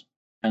Chris,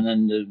 and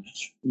then the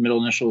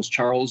middle initial is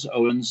Charles.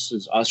 Owens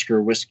is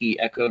Oscar Whiskey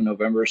Echo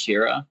November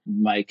Sierra.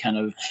 My kind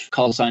of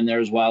call sign there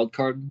is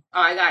Wildcard.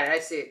 Oh, I got it. I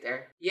see it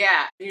there.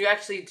 Yeah, you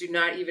actually do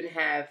not even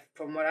have,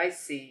 from what I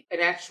see, an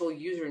actual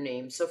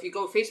username. So if you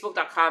go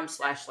facebook.com/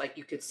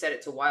 you could set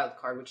it to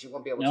Wildcard, which you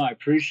won't be able to. No, I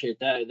appreciate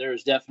that.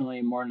 There's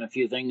definitely more than a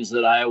few things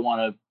that I want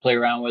to play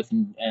around with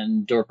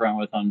and dork around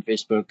with on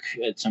Facebook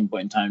at some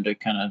point in time to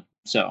kind of,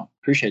 so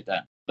appreciate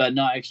that. But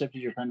no, I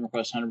accepted your friend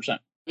request 100%.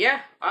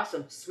 Yeah,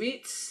 awesome.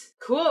 Sweet.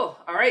 Cool.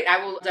 All right.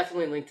 I will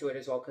definitely link to it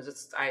as well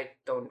because I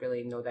don't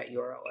really know that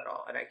URL at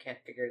all and I can't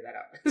figure that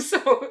out.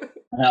 So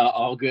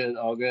all good.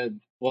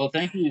 Well,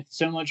 thank you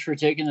so much for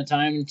taking the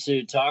time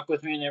to talk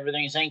with me and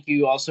everything. Thank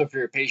you also for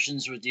your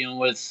patience with dealing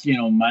with,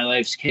 my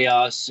life's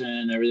chaos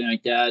and everything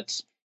like that.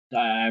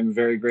 I'm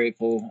very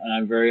grateful and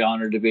I'm very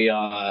honored to be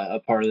a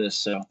part of this.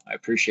 So I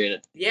appreciate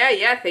it.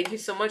 Yeah. Thank you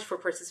so much for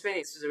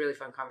participating. This was a really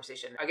fun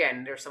conversation.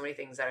 Again, there's so many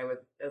things that I would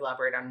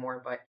elaborate on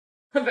more, but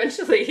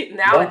eventually,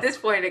 now at this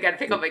point, I got to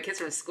pick up my kids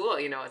from school.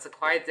 It's a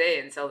quiet day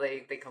until they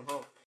come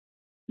home.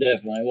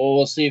 Definitely. Well,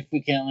 we'll see if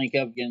we can't link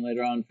up again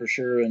later on for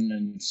sure,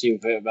 and see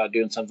about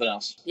doing something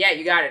else. Yeah,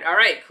 you got it. All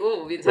right, cool.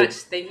 We'll be in touch.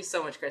 Thank you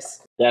so much,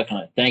 Chris.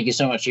 Definitely. Thank you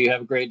so much. You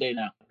have a great day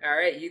now. All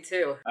right, you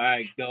too. All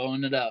right, go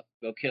own it up.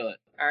 Go kill it.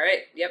 All right,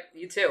 yep,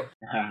 you too.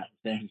 All right,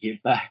 thank you.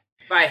 Bye.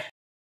 Bye.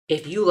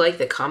 If you like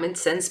the Common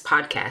Sense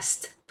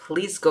Podcast,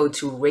 please go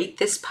to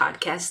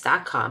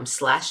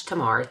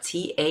ratethispodcast.com/Tamar,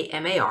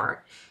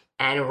 Tamar,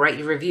 and write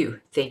your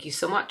review. Thank you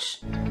so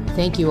much.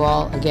 Thank you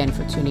all again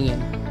for tuning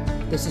in.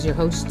 This is your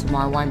host,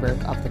 Tamar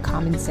Weinberg of the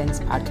Common Sense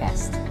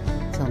Podcast.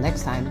 Till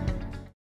next time.